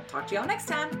we will talk to y'all next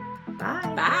time. Bye.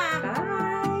 Bye. Bye.